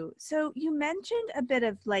too. So, you mentioned a bit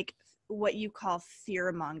of like what you call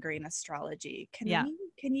fear mongering astrology. Yeah.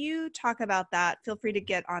 Can you talk about that? Feel free to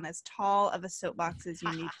get on as tall of a soapbox as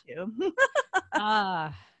you need to.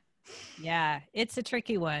 Ah, yeah. It's a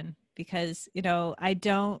tricky one because, I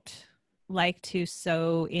don't like to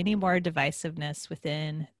sow any more divisiveness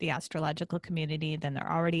within the astrological community than there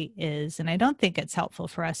already is. And I don't think it's helpful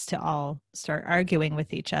for us to all start arguing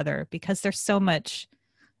with each other because there's so much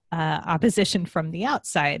opposition from the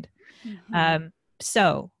outside. Mhm. Um,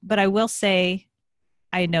 but I will say,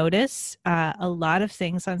 I notice a lot of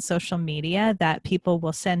things on social media that people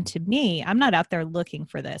will send to me. I'm not out there looking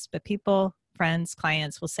for this, but people, friends,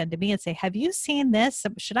 clients will send to me and say, have you seen this?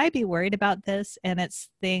 Should I be worried about this? And it's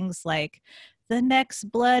things like, the next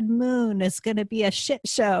blood moon is going to be a shit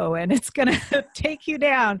show and it's going to take you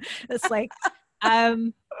down. It's like,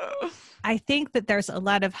 um, I think that there's a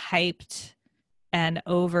lot of hyped and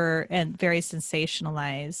over and very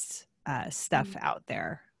sensationalized stuff out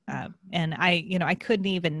there. And I couldn't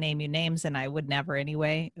even name you names, and I would never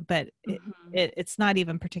anyway. But Mhm. it's not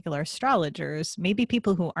even particular astrologers. Maybe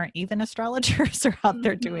people who aren't even astrologers are out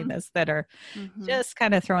there doing Mhm. this that are Mhm. just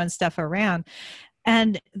kind of throwing stuff around.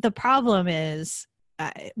 And the problem is,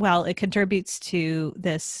 well, it contributes to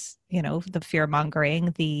this, the fear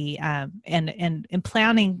mongering, the and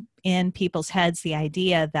implanting in people's heads the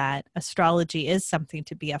idea that astrology is something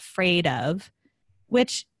to be afraid of,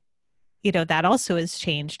 which that also has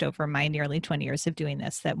changed over my nearly 20 years of doing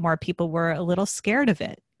this, that more people were a little scared of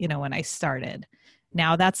it, when I started.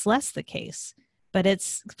 Now that's less the case. But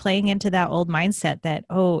it's playing into that old mindset that,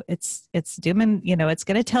 oh, it's doom and, it's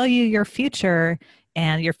going to tell you your future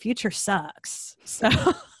and your future sucks. So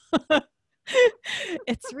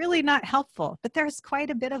it's really not helpful. But there's quite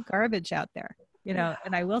a bit of garbage out there, Yeah.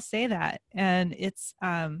 and I will say that. And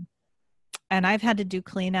and I've had to do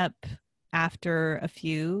cleanup after a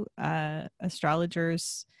few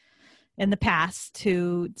astrologers in the past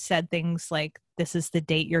who said things like, this is the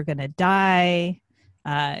date you're going to die.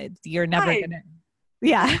 You're never I going to,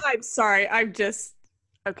 yeah. I'm sorry. Yeah.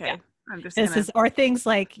 Okay. I'm just This gonna. is, or things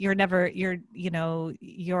like your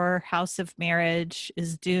house of marriage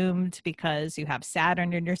is doomed because you have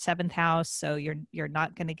Saturn in your seventh house. So you're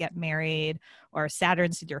not going to get married, or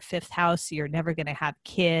Saturn's in your fifth house. So you're never going to have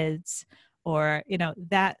kids, or,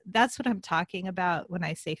 that's what I'm talking about when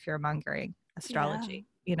I say fear mongering Yeah. astrology,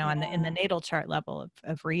 in the Yeah. natal chart level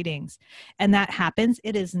of readings. And that happens.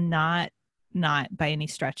 It is not by any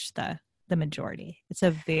stretch the majority. It's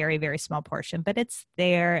a very, very small portion, but it's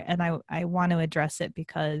there. And I want to address it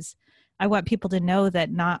because I want people to know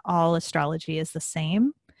that not all astrology is the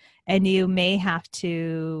same. And you may have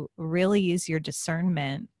to really use your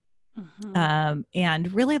discernment, Mhm.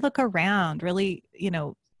 and really look around, really,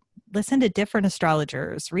 listen to different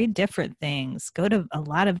astrologers, read different things, go to a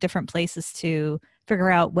lot of different places to figure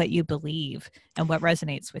out what you believe and what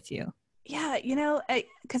resonates with you. Yeah,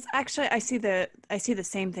 because actually I see the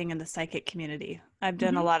same thing in the psychic community. I've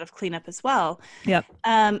done a Mhm. lot of cleanup as well. Yep.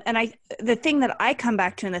 And the thing that I come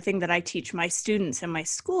back to, and the thing that I teach my students in my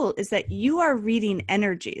school, is that you are reading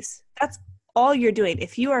energies. That's all you're doing.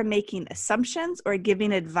 If you are making assumptions or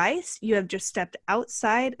giving advice, you have just stepped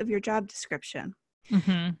outside of your job description.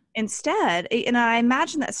 Mm-hmm. Instead, and I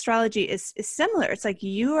imagine that astrology is similar. It's like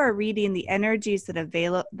you are reading the energies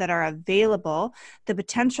that are available, the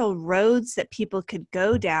potential roads that people could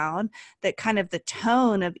go down, that kind of the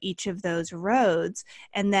tone of each of those roads,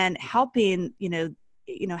 and then helping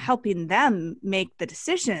them make the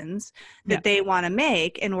decisions that Yep. they want to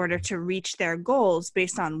make in order to reach their goals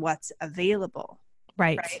based on what's available.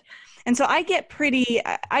 Right. Right. And so I get pretty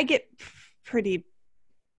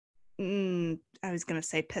I was going to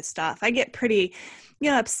say pissed off. I get pretty,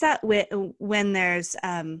 upset when there's,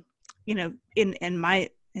 in my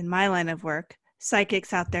line of work,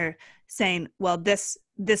 psychics out there saying, well, this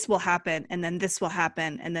will happen, and then this will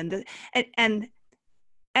happen, and then this,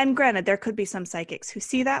 and granted, there could be some psychics who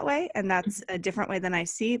see that way, and that's a different way than I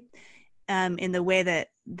see. In the way that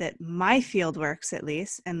my field works, at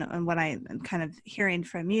least, and what I'm kind of hearing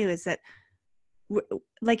from you is that,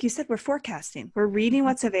 like you said, we're forecasting, we're reading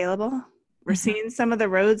what's available, we're seeing some of the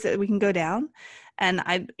roads that we can go down, and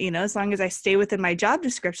I, as long as I stay within my job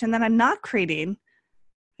description, then I'm not creating,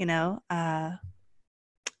 I'm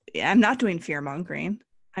not doing fear mongering.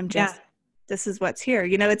 I'm just, this is what's here.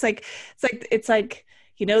 It's like,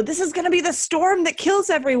 this is going to be the storm that kills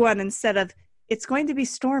everyone, instead of, it's going to be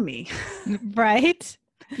stormy. Right.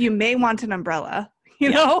 You may want an umbrella,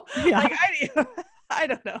 like I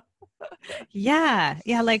don't know. Yeah.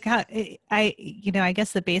 Like I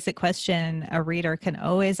guess the basic question a reader can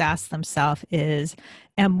always ask themselves is,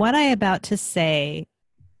 am what I about to say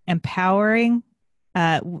empowering?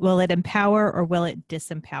 Will it empower or will it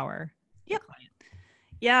disempower? Yep.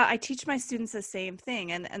 Yeah. I teach my students the same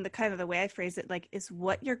thing. And the kind of the way I phrase it, like, is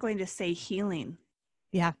what you're going to say healing?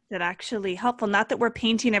 Yeah. That actually helpful. Not that we're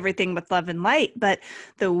painting everything with love and light, but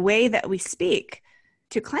the way that we speak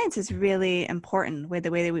to clients is really important.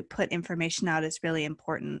 The way that we put information out is really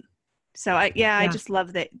important. So I just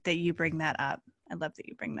love that you bring that up. I love that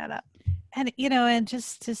you bring that up. And, and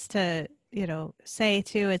just to, say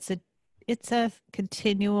too, it's a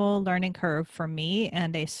continual learning curve for me,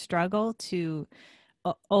 and a struggle to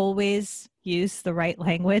always use the right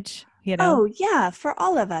language, Oh yeah. For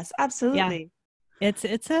all of us. Absolutely. Yeah.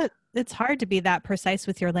 It's hard to be that precise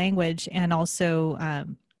with your language, and also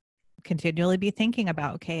continually be thinking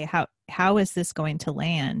about, okay, how is this going to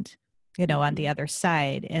land, on the other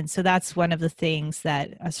side? And so that's one of the things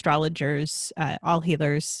that astrologers, all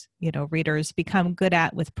healers, readers become good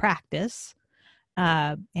at with practice.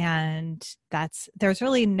 And there's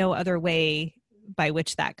really no other way by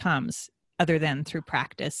which that comes other than through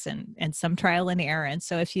practice and some trial and error. And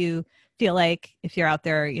so if you feel like, if you're out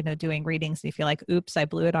there, doing readings, and you feel like, oops, I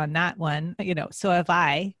blew it on that one, so have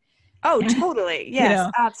I. Oh, totally.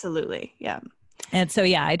 Yes, absolutely. Yeah. And so,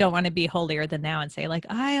 I don't want to be holier than thou and say, like,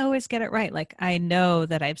 I always get it right. Like, I know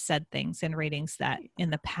that I've said things in readings that in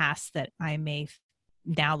the past that I may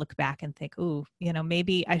now look back and think, ooh,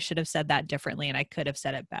 maybe I should have said that differently, and I could have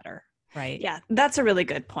said it better. Right. Yeah, that's a really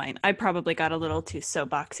good point. I probably got a little too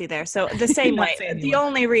soapboxy there. So the same way, the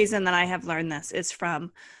only reason that I have learned this is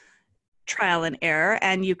from trial and error.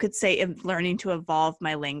 And you could say learning to evolve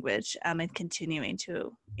my language, and continuing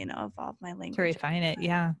to, evolve my language. To refine it.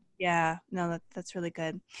 Yeah. Yeah. No, that's really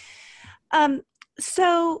good.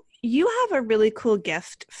 So you have a really cool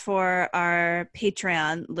gift for our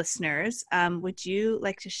Patreon listeners. Would you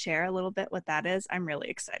like to share a little bit what that is? I'm really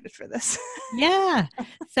excited for this. Yeah.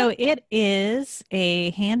 So it is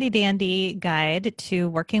a handy dandy guide to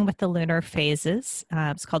working with the lunar phases.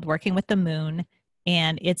 It's called Working with the Moon.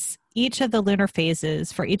 And it's each of the lunar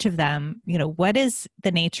phases, for each of them, what is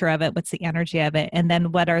the nature of it? What's the energy of it? And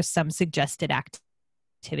then what are some suggested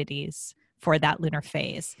activities for that lunar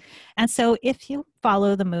phase? And so if you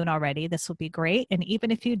follow the moon already, this will be great. And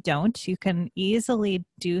even if you don't, you can easily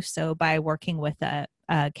do so by working with a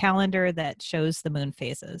calendar that shows the moon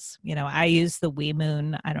phases. I use the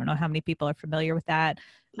WeMoon. I don't know how many people are familiar with that.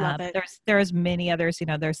 Love it. There's many others,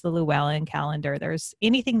 there's the Llewellyn calendar. There's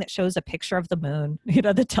anything that shows a picture of the moon,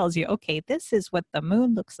 that tells you, okay, this is what the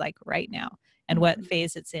moon looks like right now and what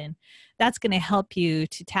phase it's in. That's going to help you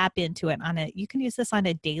to tap into it you can use this on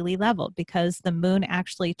a daily level, because the moon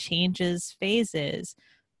actually changes phases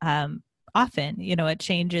often. It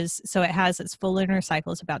changes. So it has its full lunar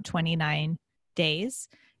cycle is about 29 days.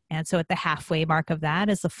 And so at the halfway mark of that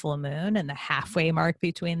is the full moon, and the halfway mark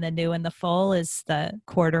between the new and the full is the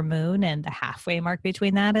quarter moon, and the halfway mark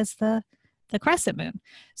between that is the crescent moon.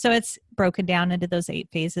 So it's broken down into those 8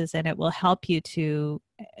 phases, and it will help you to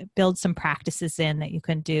build some practices in that you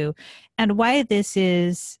can do. And why this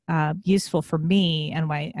is useful for me, and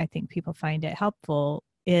why I think people find it helpful,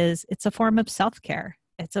 is it's a form of self-care.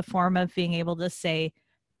 It's a form of being able to say,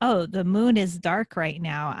 oh, the moon is dark right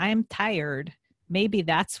now. I'm tired. Maybe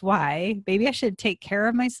that's why. Maybe I should take care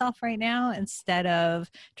of myself right now instead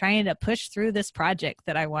of trying to push through this project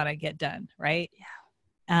that I want to get done, right?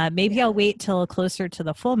 Yeah. Maybe I'll wait till closer to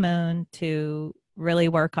the full moon to really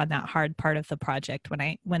work on that hard part of the project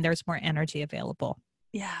when there's more energy available.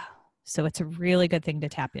 Yeah. So it's a really good thing to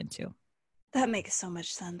tap into. That makes so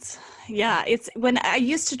much sense. Yeah. It's when I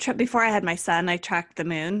used to, before I had my son, I tracked the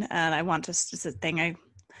moon, and it's a thing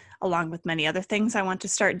along with many other things I want to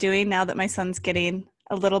start doing now that my son's getting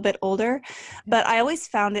a little bit older, but I always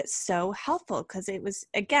found it so helpful because it was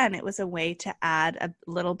a way to add a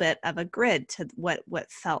little bit of a grid to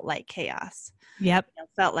what felt like chaos. Yep.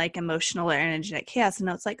 Felt like emotional or energetic chaos. And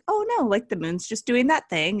it's like, oh no, like the moon's just doing that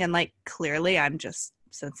thing. And like, clearly I'm just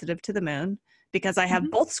sensitive to the moon because I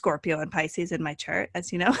have both Scorpio and Pisces in my chart,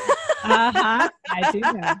 as you know. I do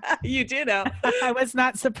know. You do know. I was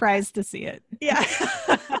not surprised to see it. Yeah.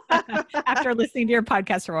 After listening to your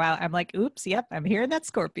podcast for a while, I'm like, oops, yep, I'm hearing that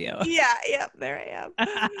Scorpio. Yeah, yep, there I am.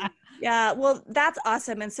 Yeah, well, that's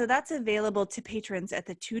awesome. And so that's available to patrons at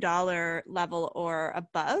the $2 level or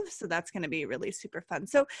above. So that's going to be really super fun.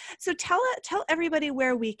 So tell everybody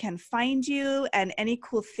where we can find you and any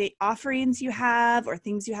cool offerings you have or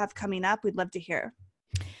things you have coming up. We'd love to hear.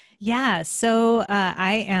 Yeah, so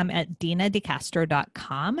I am at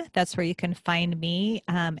dinadecastro.com. That's where you can find me.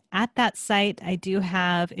 At that site, I do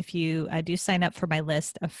have, if you do sign up for my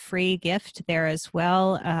list, a free gift there as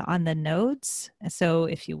well on the nodes. So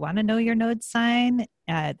if you want to know your node sign,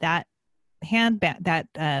 that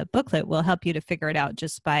booklet will help you to figure it out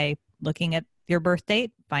just by looking at your birth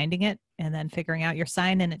date, finding it, and then figuring out your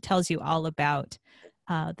sign. And it tells you all about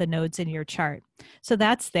the nodes in your chart. So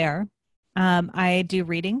that's there. I do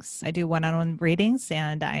readings. I do one-on-one readings,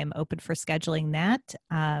 and I am open for scheduling that.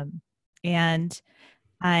 And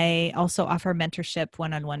I also offer mentorship,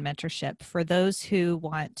 one-on-one mentorship for those who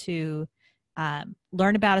want to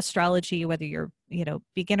learn about astrology, whether you're,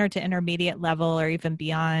 beginner to intermediate level or even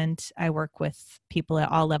beyond. I work with people at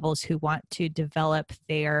all levels who want to develop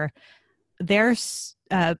their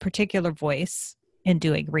particular voice in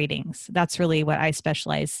doing readings. That's really what I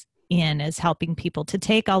specialize in, is helping people to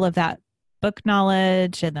take all of that book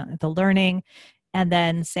knowledge and the learning and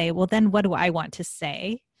then say, well, then what do I want to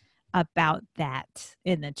say about that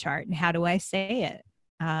in the chart, and how do I say it?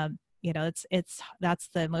 That's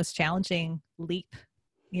the most challenging leap,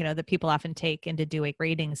 that people often take into doing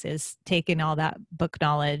readings, is taking all that book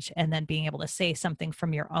knowledge and then being able to say something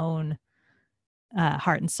from your own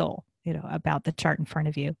heart and soul, about the chart in front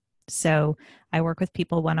of you. So I work with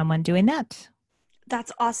people one-on-one doing that.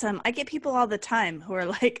 That's awesome. I get people all the time who are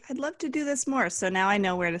like, I'd love to do this more. So now I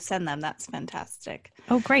know where to send them. That's fantastic.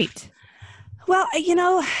 Oh, great. Well,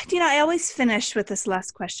 Dina, I always finish with this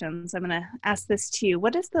last question. So I'm going to ask this to you.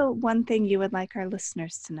 What is the one thing you would like our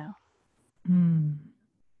listeners to know?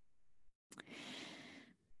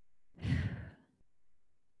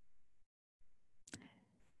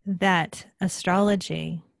 That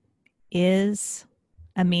astrology is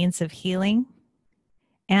a means of healing,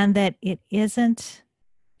 and that it isn't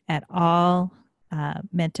at all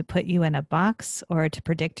meant to put you in a box or to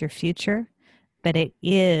predict your future, but it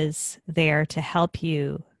is there to help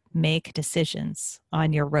you make decisions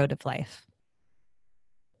on your road of life.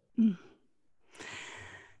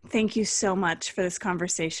 Thank you so much for this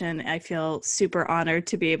conversation. I feel super honored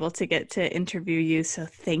to be able to get to interview you. So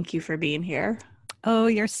thank you for being here. Oh,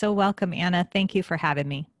 you're so welcome, Anna. Thank you for having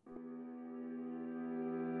me.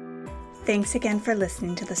 Thanks again for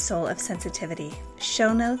listening to The Soul of Sensitivity.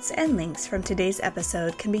 Show notes and links from today's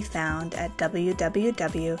episode can be found at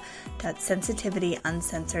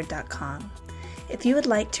www.sensitivityuncensored.com. If you would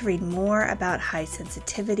like to read more about high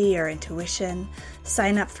sensitivity or intuition,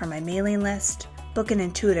 sign up for my mailing list, book an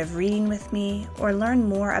intuitive reading with me, or learn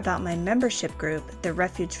more about my membership group, The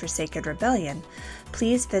Refuge for Sacred Rebellion,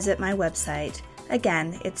 please visit my website.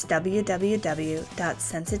 Again, it's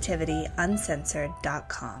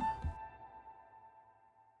www.sensitivityuncensored.com.